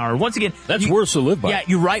Felgenhauer. Once again, that's worth to live by. Yeah,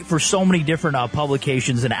 you write for so many different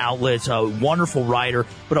publications and outlets. A wonderful writer.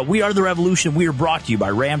 But We Are the Revolution. We are brought to you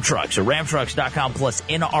by Ram Trucks. So ramtrucks.com plus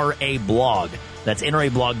NRA blog. That's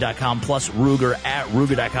NRAblog.com plus Ruger at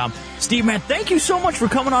Ruger.com. Steve, man, thank you so much for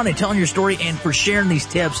coming on and telling your story and for sharing these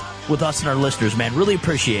tips with us and our listeners, man. Really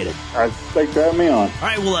appreciate it. All right, thanks for having me on. All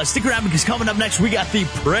right, well, stick around, because coming up next, we got the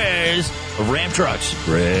praise of Ram Trucks.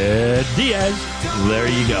 Fred Diaz. There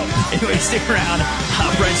you go. Anyway, stick around.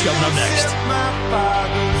 Fred's coming up next.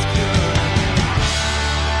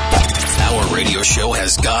 Our radio show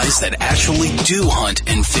has guys that actually do hunt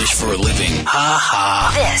and fish for a living. Ha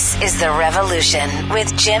ha. This is The Revolution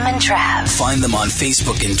with Jim and Trav. Find them on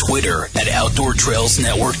Facebook and Twitter at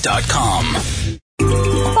OutdoorTrailsNetwork.com.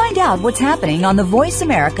 Find out what's happening on the Voice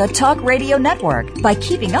America Talk Radio Network by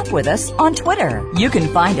keeping up with us on Twitter. You can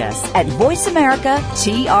find us at Voice America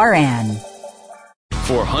TRN.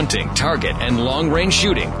 For hunting, target, and long-range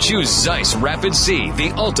shooting, choose Zeiss Rapid C, the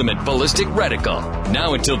ultimate ballistic reticle.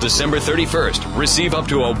 Now until December 31st, receive up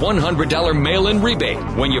to a $100 mail-in rebate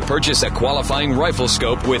when you purchase a qualifying rifle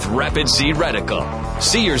scope with Rapid C reticle.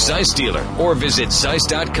 See your Zeiss dealer or visit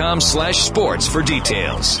Zeiss.com/sports for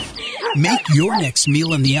details. Make your next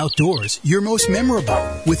meal in the outdoors your most memorable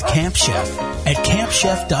with Camp Chef at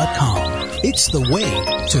CampChef.com. It's the way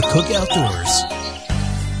to cook outdoors.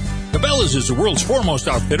 Cabela's is the world's foremost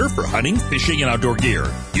outfitter for hunting, fishing, and outdoor gear.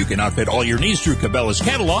 You can outfit all your needs through Cabela's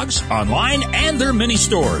catalogs, online, and their mini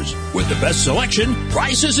stores. With the best selection,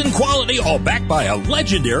 prices, and quality, all backed by a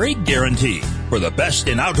legendary guarantee. For the best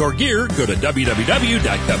in outdoor gear, go to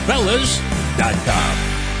www.cabela's.com.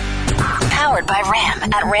 Powered by Ram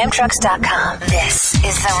at ramtrucks.com. This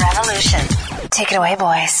is The Revolution. Take it away,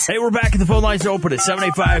 boys. Hey, we're back. The phone lines are open at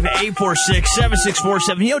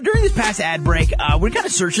 785-846-7647. You know, during this past ad break, we're kind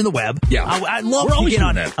of searching the web. Yeah. I'd love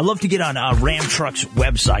to get on Ram Trucks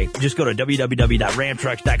website. Just go to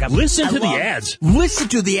www.ramtrucks.com. Listen to the ads. Listen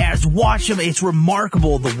to the ads. Watch them. It's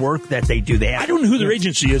remarkable the work that they do. I don't know who their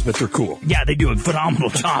agency is, but they're cool. Yeah, they do a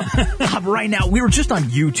phenomenal job. Right now, we were just on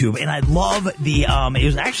YouTube, and I love the, it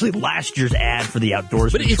was actually last year's ad for the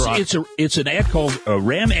Outdoorsman truck. But it's an ad called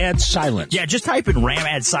Ram Ad Silence. Yeah, just type in Ram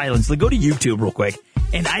Ad Silence. Go to YouTube real quick.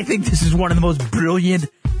 And I think this is one of the most brilliant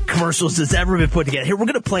commercials that's ever been put together. Here, we're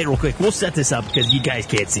going to play it real quick. We'll set this up because you guys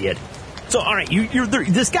can't see it. So, all right, you're there,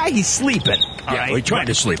 this guy, he's sleeping. All right? He's trying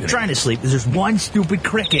to sleep. Trying to sleep. There's one stupid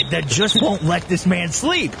cricket that just won't let this man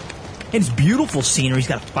sleep. And it's beautiful scenery. He's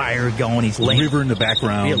got a fire going. He's laying. River in the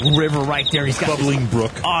background. Yeah, river right there. He's got bubbling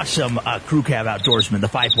brook. Awesome crew cab Outdoorsman, the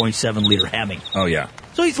 5.7 liter Hemming. Oh, yeah.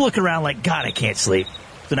 So he's looking around like, God, I can't sleep.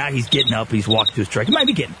 So now he's getting up. He's walking to his truck. He might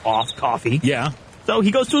be getting off coffee. Yeah. So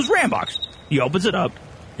he goes to his Ram box. He opens it up.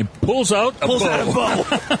 And pulls out a bow.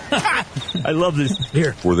 I love this.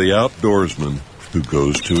 Here. For the outdoorsman who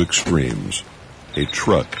goes to extremes, a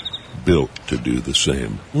truck built to do the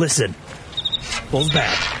same. Listen. Pulls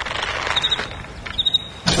back.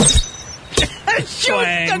 Shoot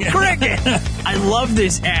the cricket. I love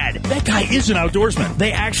this ad. That guy is an outdoorsman.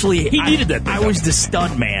 They actually... He needed that. I was the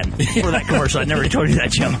stunt man for that commercial. I never told you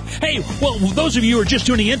that, Jim. Hey, well, those of you who are just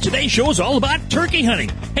tuning in, today's show is all about turkey hunting.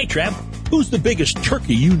 Hey, Trav, who's the biggest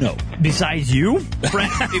turkey you know? Besides you?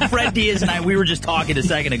 Fred Diaz and I, we were just talking a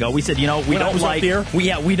second ago. We said, we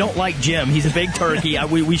don't like Jim. He's a big turkey.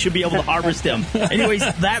 We should be able to harvest him. Anyways,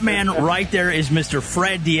 that man right there is Mr.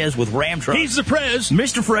 Fred Diaz with Ram Trucks. He's the prez.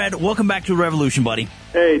 Mr. Fred, welcome back to Revolution, buddy.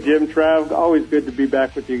 Hey, Jim, Trav. Always good to be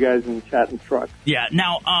back with you guys and chatting trucks. Yeah.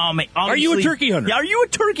 Now, are you a turkey hunter? Yeah, are you a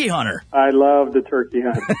turkey hunter? I love the turkey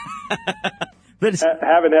hunt.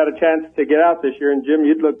 Haven't had a chance to get out this year, and Jim,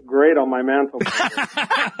 you'd look great on my mantle.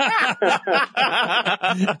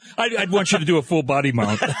 I'd want you to do a full body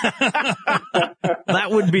mount. That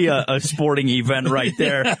would be a sporting event right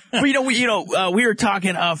there. But we were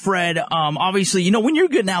talking, Fred. Obviously, when you're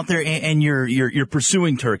getting out there and you're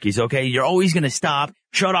pursuing turkeys, okay, you're always going to stop,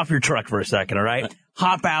 shut off your truck for a second, all right?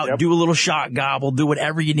 Hop out, do a little shot gobble, do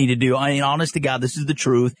whatever you need to do. I mean, honest to God, this is the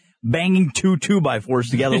truth. Banging two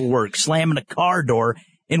 2x4s together will work. Slamming a car door.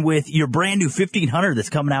 And with your brand new 1500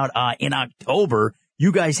 that's coming out in October,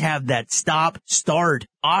 you guys have that stop-start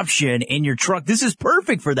option in your truck. This is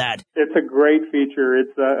perfect for that. It's a great feature.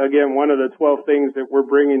 It's, again, one of the 12 things that we're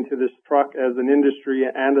bringing to this truck as an industry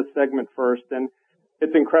and a segment first. And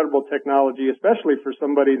it's incredible technology, especially for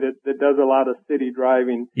somebody that does a lot of city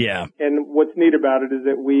driving. Yeah. And what's neat about it is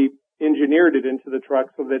that we engineered it into the truck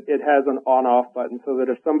so that it has an on-off button, so that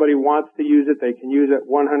if somebody wants to use it, they can use it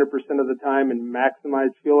 100% of the time and maximize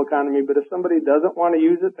fuel economy. But if somebody doesn't want to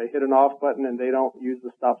use it, they hit an off button and they don't use the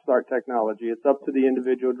stop-start technology. It's up to the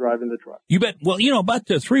individual driving the truck. You bet. Well, about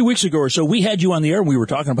 3 weeks ago or so, we had you on the air and we were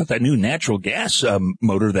talking about that new natural gas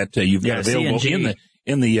motor that you've got available CNG.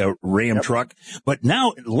 in the Ram truck. But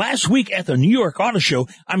now, last week at the New York Auto Show,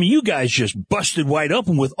 I mean, you guys just busted wide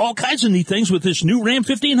open with all kinds of neat things with this new Ram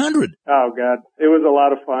 1500. Oh, God. It was a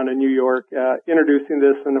lot of fun in New York, introducing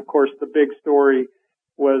this. And, of course, the big story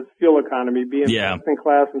was fuel economy, being best in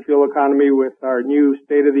class in fuel economy with our new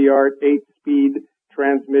state-of-the-art 8-speed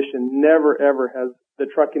transmission. Never, ever has the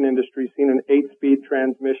trucking industry seen an 8-speed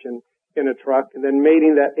transmission in a truck, and then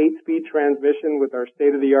mating that 8-speed transmission with our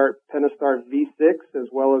state-of-the-art Pentastar V6, as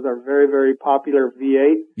well as our very, very popular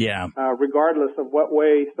V8. Yeah. Regardless of what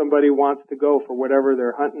way somebody wants to go for whatever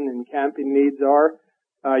their hunting and camping needs are,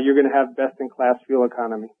 you're going to have best-in-class fuel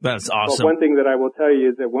economy. That's awesome. But one thing that I will tell you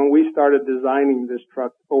is that when we started designing this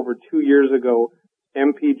truck over 2 years ago,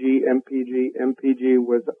 MPG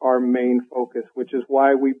was our main focus, which is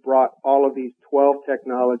why we brought all of these 12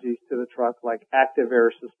 technologies to the truck, like active air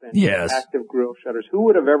suspension, active grill shutters. Who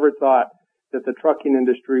would have ever thought that the trucking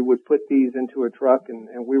industry would put these into a truck,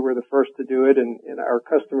 and we were the first to do it, and our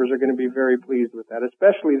customers are going to be very pleased with that,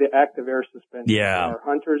 especially the active air suspension. Yeah. Our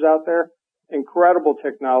hunters out there, incredible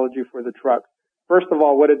technology for the truck. First of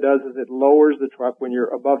all, what it does is it lowers the truck when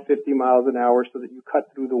you're above 50 miles an hour so that you cut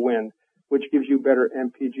through the wind, which gives you better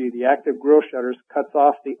MPG. The active grill shutters cuts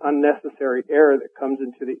off the unnecessary air that comes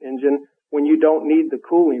into the engine when you don't need the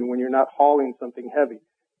cooling, when you're not hauling something heavy.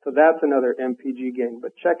 So that's another MPG gain.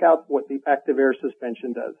 But check out what the active air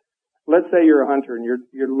suspension does. Let's say you're a hunter and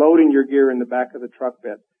you're loading your gear in the back of the truck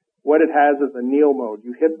bed. What it has is a kneel mode.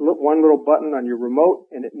 You hit one little button on your remote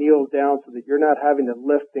and it kneels down so that you're not having to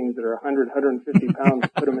lift things that are 100, 150 pounds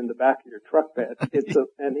and put them in the back of your truck bed. It's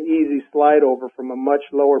an easy slide over from a much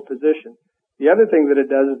lower position. The other thing that it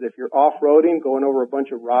does is if you're off-roading, going over a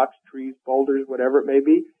bunch of rocks, trees, boulders, whatever it may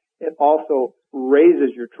be, it also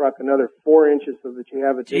raises your truck another 4 inches so that you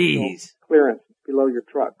have additional clearance below your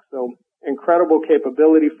truck. So incredible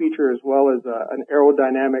capability feature as well as an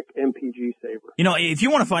aerodynamic MPG saver. You know, if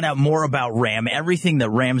you want to find out more about Ram, everything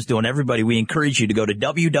that Ram's doing, everybody, we encourage you to go to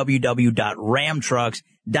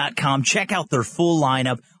www.ramtrucks.com. Check out their full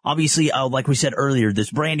lineup. Obviously, like we said earlier, this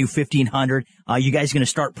brand new 1500, you guys are going to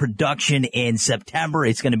start production in September.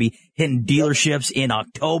 It's going to be hitting dealerships in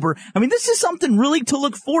October. I mean, this is something really to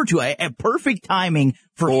look forward to. A perfect timing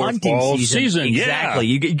for hunting fall season. Exactly.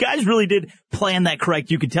 Yeah. You guys really did plan that correct.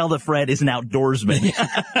 You could tell that Fred is an outdoorsman.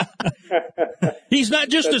 He's not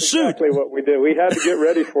just That's a suit. Exactly what we did. We had to get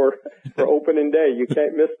ready for opening day. You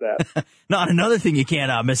can't miss that. No, and another thing you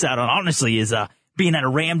can't miss out on, honestly, is being at a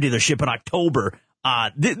Ram dealership in October.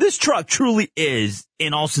 This truck truly is,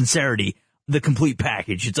 in all sincerity, the complete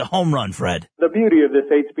package. It's a home run, Fred. The beauty of this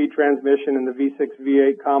 8-speed transmission and the V6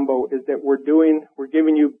 V8 combo is that we're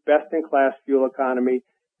giving you best-in-class fuel economy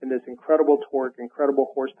and this incredible torque,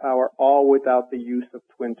 incredible horsepower, all without the use of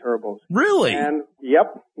twin turbos. Really? And,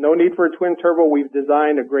 yep, no need for a twin turbo. We've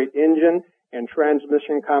designed a great engine and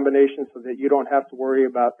transmission combination so that you don't have to worry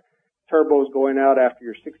about turbos going out after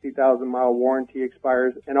your 60,000-mile warranty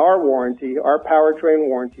expires. And our warranty, our powertrain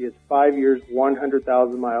warranty, is 5 years,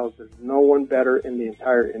 100,000 miles. There's no one better in the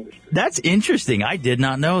entire industry. That's interesting. I did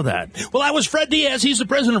not know that. Well, that was Fred Diaz. He's the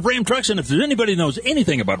president of Ram Trucks, and if there's anybody who knows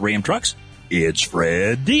anything about Ram Trucks, it's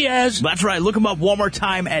Fred Diaz. That's right. Look him up one more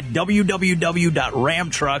time at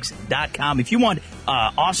www.ramtrucks.com. If you want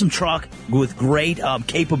awesome truck with great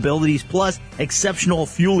capabilities plus exceptional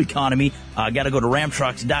fuel economy, got to go to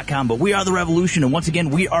ramtrucks.com. But we are the revolution, and once again,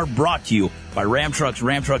 we are brought to you by Ram Trucks,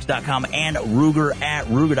 ramtrucks.com, and Ruger at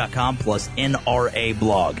Ruger.com, plus NRA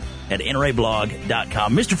Blog at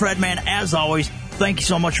NRAblog.com. Mr. Fredman, as always, thank you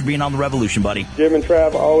so much for being on the revolution, buddy. Jim and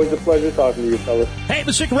Trav, always a pleasure talking to you, fellas. Hey,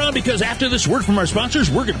 but stick around because after this word from our sponsors,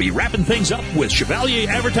 we're going to be wrapping things up with Chevalier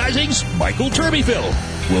Advertising's Michael Turbyville.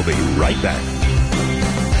 We'll be right back.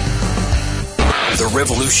 The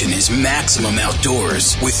revolution is maximum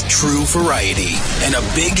outdoors with true variety and a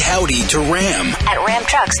big howdy to Ram at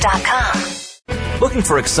ramtrucks.com. Looking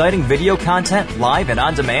for exciting video content live and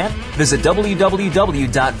on demand? Visit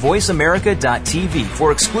www.voiceamerica.tv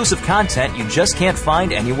for exclusive content you just can't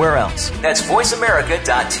find anywhere else. That's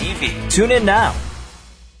voiceamerica.tv. Tune in now.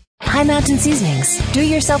 High Mountain Seasonings. Do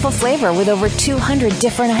yourself a flavor with over 200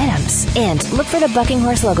 different items. And look for the Bucking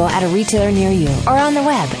Horse logo at a retailer near you or on the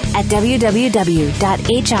web at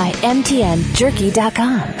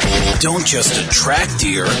www.himtnjerky.com. Don't just attract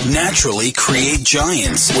deer, naturally create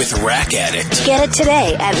giants with Rack Addict. Get it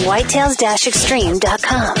today at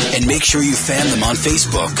whitetails-extreme.com. And make sure you fan them on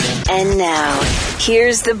Facebook. And now,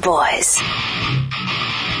 here's the boys.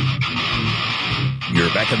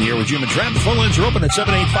 You're back on the air with Jim and Trav. The phone lines are open at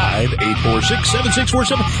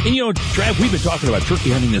 785-846-7647. And, you know, Trav, we've been talking about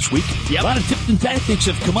turkey hunting this week. Yep. A lot of tips and tactics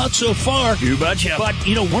have come out so far. You betcha. But,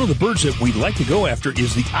 you know, one of the birds that we'd like to go after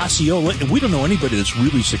is the Osceola, and we don't know anybody that's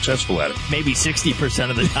really successful at it. Maybe 60%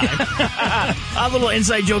 of the time. A little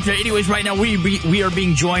inside joke there. Anyways, right now we are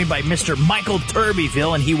being joined by Mr. Michael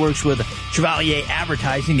Turbyville, and he works with Chevalier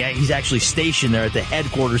Advertising. He's actually stationed there at the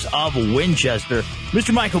headquarters of Winchester.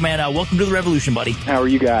 Mr. Michael, man, welcome to the revolution, buddy. How are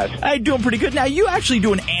you guys? I'm doing pretty good. Now, you actually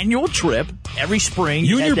do an annual trip every spring.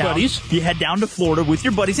 You and your buddies. You head down to Florida with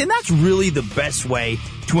your buddies, and that's really the best way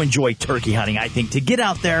to enjoy turkey hunting, I think, to get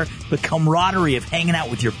out there, the camaraderie of hanging out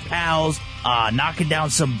with your pals, knocking down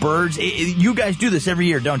some birds. You guys do this every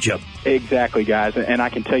year, don't you? Exactly, guys. And I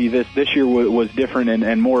can tell you this year was different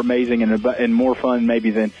and more amazing and more fun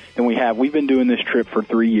maybe than we have. We've been doing this trip for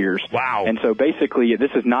 3 years. Wow. And so basically,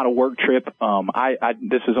 this is not a work trip.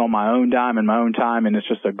 This is on my own dime and my own time, and it's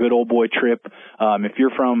just a good old boy trip.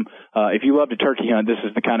 If you love to turkey hunt, this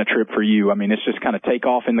is the kind of trip for you. I mean, it's just kind of take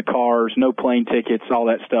off in the cars, no plane tickets, all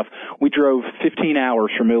that stuff. We drove 15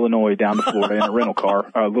 hours from Illinois down to Florida in a rental car,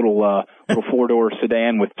 a little 4-door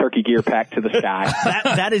sedan with turkey gear packed to the sky.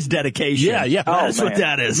 That is dedication. Yeah. That's what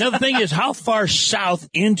that is. Another thing is, how far south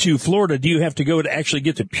into Florida do you have to go to actually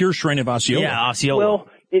get the pure strain of Osceola? Yeah, Osceola. Well,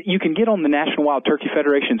 you can get on the National Wild Turkey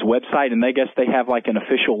Federation's website, and they have like an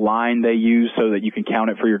official line they use so that you can count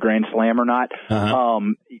it for your Grand Slam or not.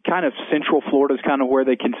 Kind of Central Florida is kind of where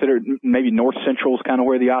they consider, maybe North Central is kind of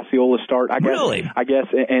where the Osceolas start. I guess,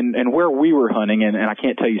 and where we were hunting, and I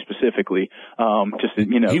can't tell you specifically.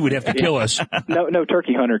 He would have to kill us. No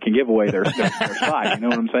turkey hunter can give away their spot. You know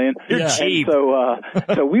what I'm saying? You're cheap.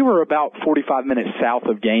 And so we were about 45 minutes south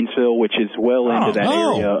of Gainesville, which is well into that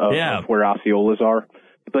area of where Osceolas are.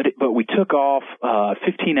 But we took off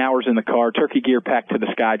 15 hours in the car, turkey gear packed to the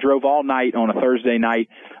sky, drove all night on a Thursday night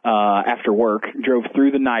after work, drove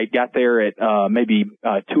through the night, got there at maybe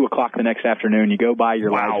 2 o'clock the next afternoon. You go buy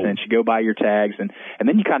your license, you go buy your tags, and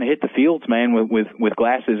then you kind of hit the fields, man, with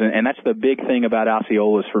glasses. And that's the big thing about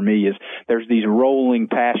Osceolas for me is there's these rolling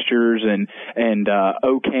pastures and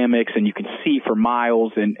oak hammocks, and you can see for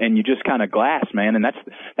miles, and you just kind of glass, man. And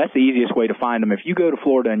that's the easiest way to find them. If you go to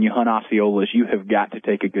Florida and you hunt Osceolas, you have got to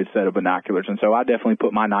take a good set of binoculars, and so I definitely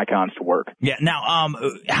put my Nikons to work. Yeah. Now,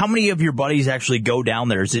 how many of your buddies actually go down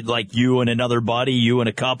there? Is it like you and another buddy, you and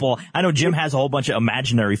a couple? I know Jim has a whole bunch of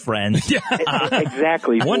imaginary friends.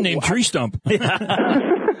 Exactly. One named Tree Stump.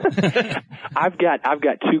 I've got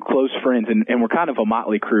two close friends, and we're kind of a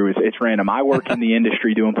motley crew. It's random. I work in the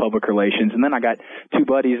industry doing public relations, and then I got two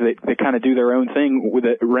buddies that kind of do their own thing with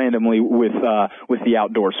it randomly with the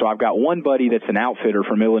outdoors. So I've got one buddy that's an outfitter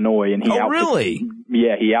from Illinois, and really?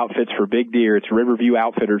 Yeah, he outfits for big deer. It's Riverview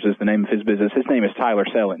Outfitters is the name of his business. His name is Tyler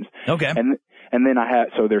Sellens. Okay. And then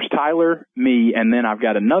so there's Tyler, me, and then I've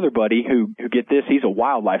got another buddy who get this, he's a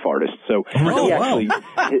wildlife artist. So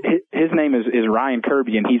his name is Ryan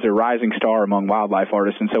Kirby, and he's a rising star among wildlife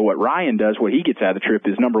artists. And so what Ryan does, what he gets out of the trip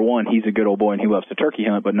is, number one, he's a good old boy and he loves to turkey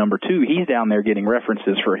hunt, but number two, he's down there getting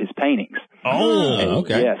references for his paintings.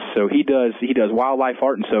 Okay. Yes, so he does wildlife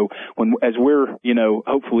art, and so as we're,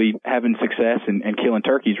 hopefully having success and killing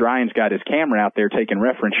turkeys, Ryan's got his camera out there taking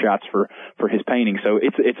reference shots for his painting. So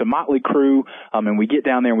it's a motley crew. And we get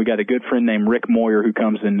down there, and we got a good friend named Rick Moyer who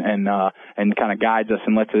comes and kind of guides us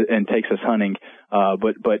and takes us hunting.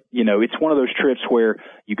 But it's one of those trips where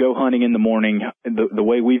you go hunting in the morning. The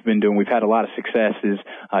way we've been doing, we've had a lot of success is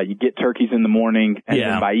you get turkeys in the morning, and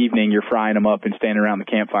then by evening you're frying them up and standing around the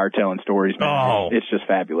campfire telling stories. Man. It's just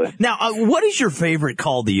fabulous. Now, what is your favorite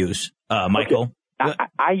call to use, Michael? Okay.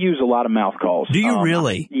 I use a lot of mouth calls. Do you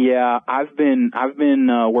really? Yeah, I've been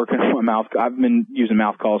working on mouth. I've been using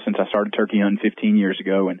mouth calls since I started turkey hunting 15 years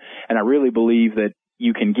ago, and I really believe that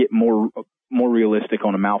you can get more realistic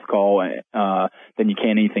on a mouth call than you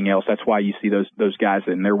can anything else. That's why you see those guys,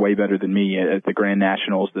 and they're way better than me at the Grand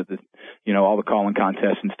Nationals, all the calling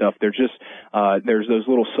contests and stuff. They're just there's those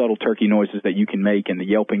little subtle turkey noises that you can make, and the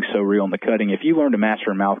yelping's so real, and the cutting. If you learn to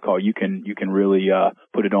master a mouth call, you can really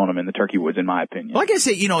put it on them in the turkey woods, in my opinion. Like I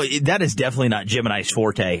say, that is definitely not Jim and I's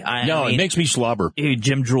forte. It makes me slobber.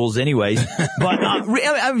 Jim drools anyways. But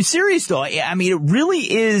I'm serious though. I mean, it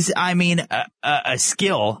really is. I mean, a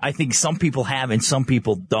skill. I think some people have and some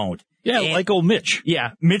people don't. Yeah, like old Mitch.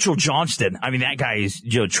 Yeah, Mitchell Johnston. I mean, that guy is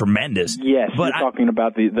tremendous. Yes, but you're talking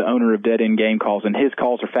about the owner of Dead End Game Calls, and his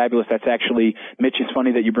calls are fabulous. That's actually, Mitch, it's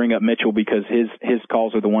funny that you bring up Mitchell because his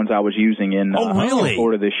calls are the ones I was using in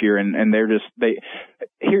Florida this year, and they're just,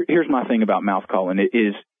 here's my thing about mouth calling. It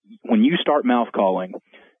is, when you start mouth calling,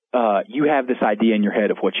 you have this idea in your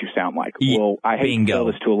head of what you sound like. Well, I hate to tell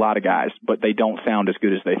this to a lot of guys, but they don't sound as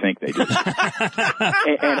good as they think they do.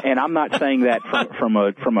 and I'm not saying that from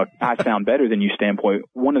a I sound better than you standpoint.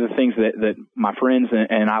 One of the things that my friends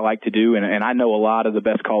and I like to do, and I know a lot of the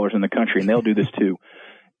best callers in the country, and they'll do this too.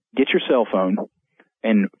 Get your cell phone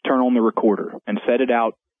and turn on the recorder and set it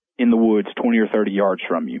out in the woods 20 or 30 yards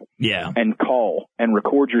from you. Yeah. And call and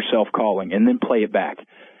record yourself calling and then play it back.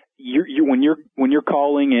 when you're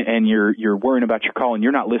calling and you're worrying about your call and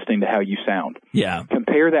you're not listening to how you sound. Yeah.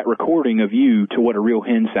 Compare that recording of you to what a real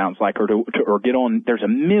hen sounds like, or get on. There's a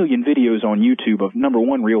million videos on YouTube of number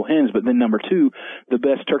one, real hens, but then number two, the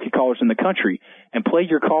best turkey callers in the country, and play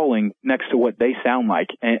your calling next to what they sound like,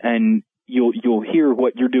 and you'll hear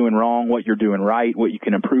what you're doing wrong, what you're doing right, what you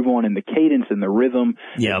can improve on, and the cadence and the rhythm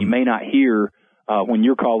that you may not hear when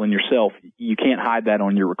you're calling yourself. You can't hide that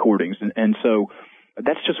on your recordings, and so.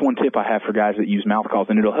 That's just one tip I have for guys that use mouth calls,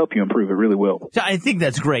 and it'll help you improve. It really will. So I think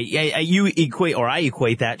that's great. You I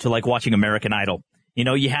equate that to like watching American Idol. You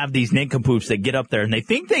know, you have these nincompoops that get up there and they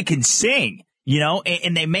think they can sing, you know,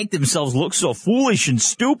 and they make themselves look so foolish and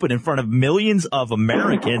stupid in front of millions of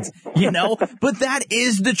Americans, you know, but that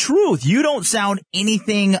is the truth. You don't sound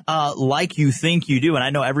anything like you think you do, and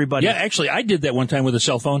I know everybody. Yeah, actually, I did that one time with a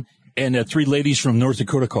cell phone. And 3 ladies from North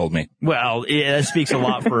Dakota called me. Well, that speaks a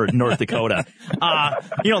lot for North Dakota.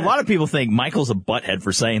 You know, a lot of people think Michael's a butthead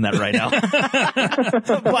for saying that right now.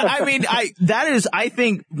 But I mean, that is, I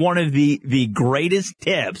think, one of the greatest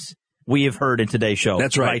tips we have heard in today's show.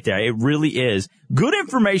 That's right. Right there. It really is. Good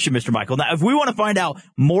information, Mr. Michael. Now, if we want to find out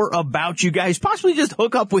more about you guys, possibly just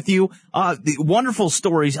hook up with you, the wonderful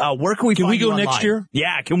stories, where can we Can find we go you online? next year?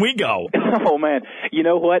 Yeah, can we go? Oh man, you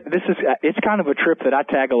know what? It's kind of a trip that I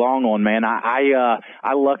tag along on, man.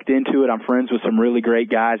 I lucked into it. I'm friends with some really great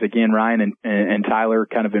guys. Again, Ryan and Tyler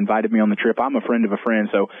kind of invited me on the trip. I'm a friend of a friend,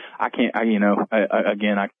 so I can't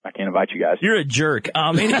invite you guys. You're a jerk.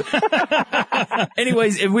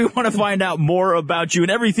 Anyways, if we want to find out more about you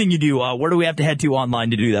and everything you do, where do we have to head to online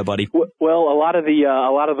to do that, buddy? Well, a lot of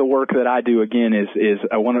the work that I do again is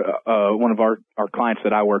one of our clients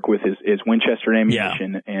that I work with is Winchester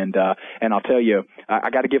Ammunition, and I'll tell you, I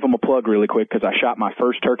got to give them a plug really quick because I shot my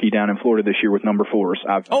first turkey down in Florida this year with number 4s.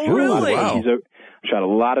 Really? Wow. Shot a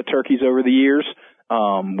lot of turkeys over the years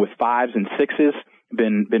with 5s and 6s.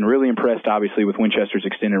 Been really impressed, obviously, with Winchester's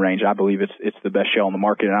extended range. I believe it's the best shell on the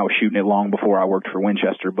market, and I was shooting it long before I worked for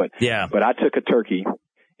Winchester. But I took a turkey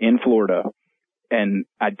in Florida, and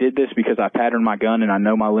I did this because I patterned my gun and I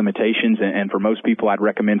know my limitations. And for most people, I'd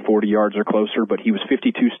recommend 40 yards or closer. But he was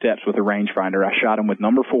 52 steps with a rangefinder. I shot him with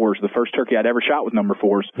number 4s, the first turkey I'd ever shot with number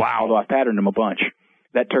 4s. Wow! Although I patterned him a bunch.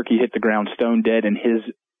 That turkey hit the ground stone dead, and his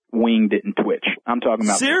wing didn't twitch. I'm talking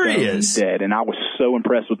about serious dead, and I was so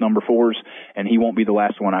impressed with number 4s, and he won't be the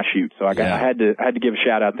last one I shoot. So I had to give a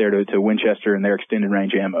shout out there to Winchester and their extended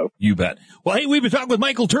range ammo. You bet. Well, hey, we've been talking with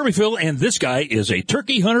Michael Turbeville, and this guy is a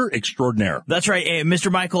turkey hunter extraordinaire. That's right,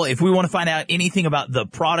 Mr. Michael. If we want to find out anything about the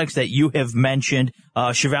products that you have mentioned,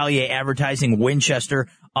 Chevalier Advertising, Winchester,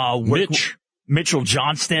 Mitchell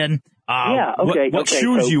Johnston. What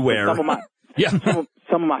shoes you wear?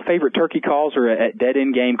 Some of my favorite turkey calls are at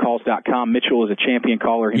deadendgamecalls.com. Mitchell is a champion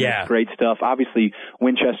caller. He makes great stuff. Obviously,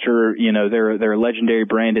 Winchester, you know, they're a legendary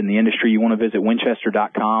brand in the industry. You want to visit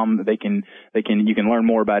winchester.com. You can learn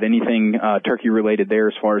more about anything turkey related there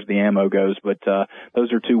as far as the ammo goes. But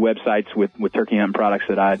those are 2 websites with turkey hunting products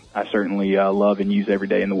that I certainly love and use every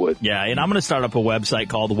day in the woods. Yeah, and I'm going to start up a website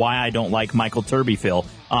called Why I Don't Like Michael Turbeville.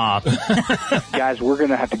 Guys, we're going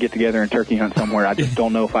to have to get together and turkey hunt somewhere. I just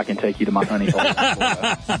don't know if I can take you to my honey hole.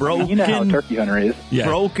 You know how a turkey hunter is. Yeah.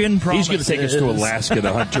 Broken promises. He's going to take us to Alaska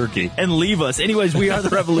to hunt turkey. And leave us. Anyways, we are The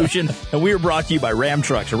Revolution, and we are brought to you by Ram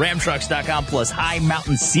Trucks. RamTrucks.com plus High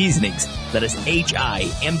Mountain Seasonings. That is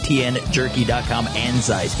HIMTN Jerky.com and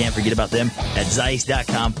Zeiss. Can't forget about them at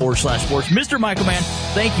Zeiss.com/sports. Mr. Michael Mann,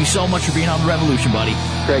 thank you so much for being on The Revolution, buddy.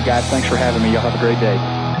 Great, guys. Thanks for having me. Y'all have a great day.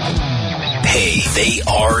 Hey, they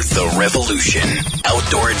are The Revolution.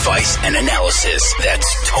 Outdoor advice and analysis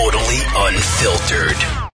that's totally unfiltered.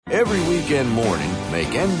 Every weekend morning, make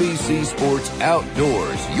NBC Sports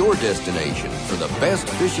Outdoors your destination for the best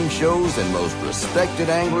fishing shows and most respected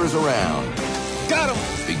anglers around. Got 'em!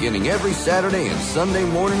 Beginning every Saturday and Sunday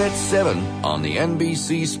morning at 7 on the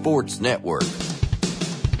NBC Sports Network.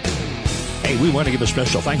 Hey, we want to give a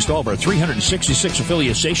special thanks to all of our 366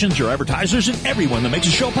 affiliate stations, your advertisers, and everyone that makes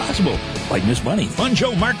the show possible. Like Miss Bunny, Fun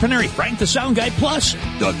Joe, Mark Paneri, Frank the Sound Guy, plus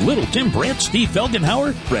Doug Little, Tim Brandt, Steve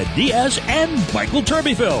Felgenhauer, Fred Diaz, and Michael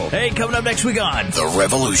Turbeville. Hey, coming up next week on The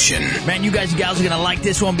Revolution. Man, you guys and gals are going to like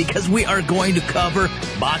this one because we are going to cover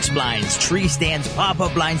box blinds, tree stands,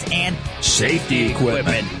 pop-up blinds, and safety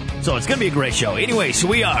equipment. So it's going to be a great show. Anyway, so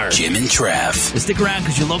we are Jim and Trav. Stick around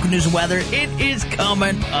because your local news and weather, it is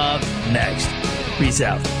coming up next. Peace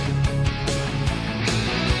out.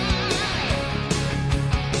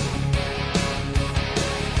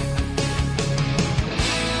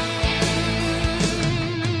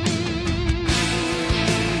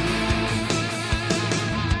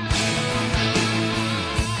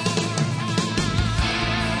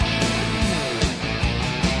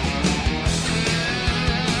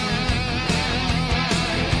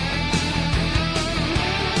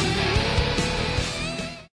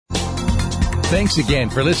 Thanks again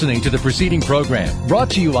for listening to the preceding program, brought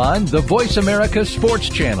to you on the Voice America Sports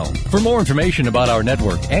Channel. For more information about our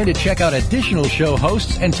network and to check out additional show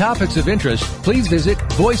hosts and topics of interest, please visit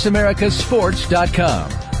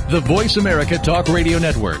voiceamericasports.com. The Voice America Talk Radio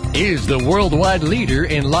Network is the worldwide leader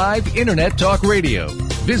in live Internet talk radio.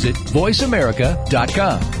 Visit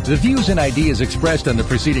voiceamerica.com. The views and ideas expressed on the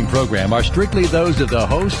preceding program are strictly those of the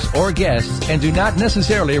hosts or guests and do not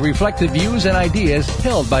necessarily reflect the views and ideas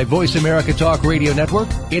held by Voice America Talk Radio Network,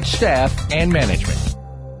 its staff, and management.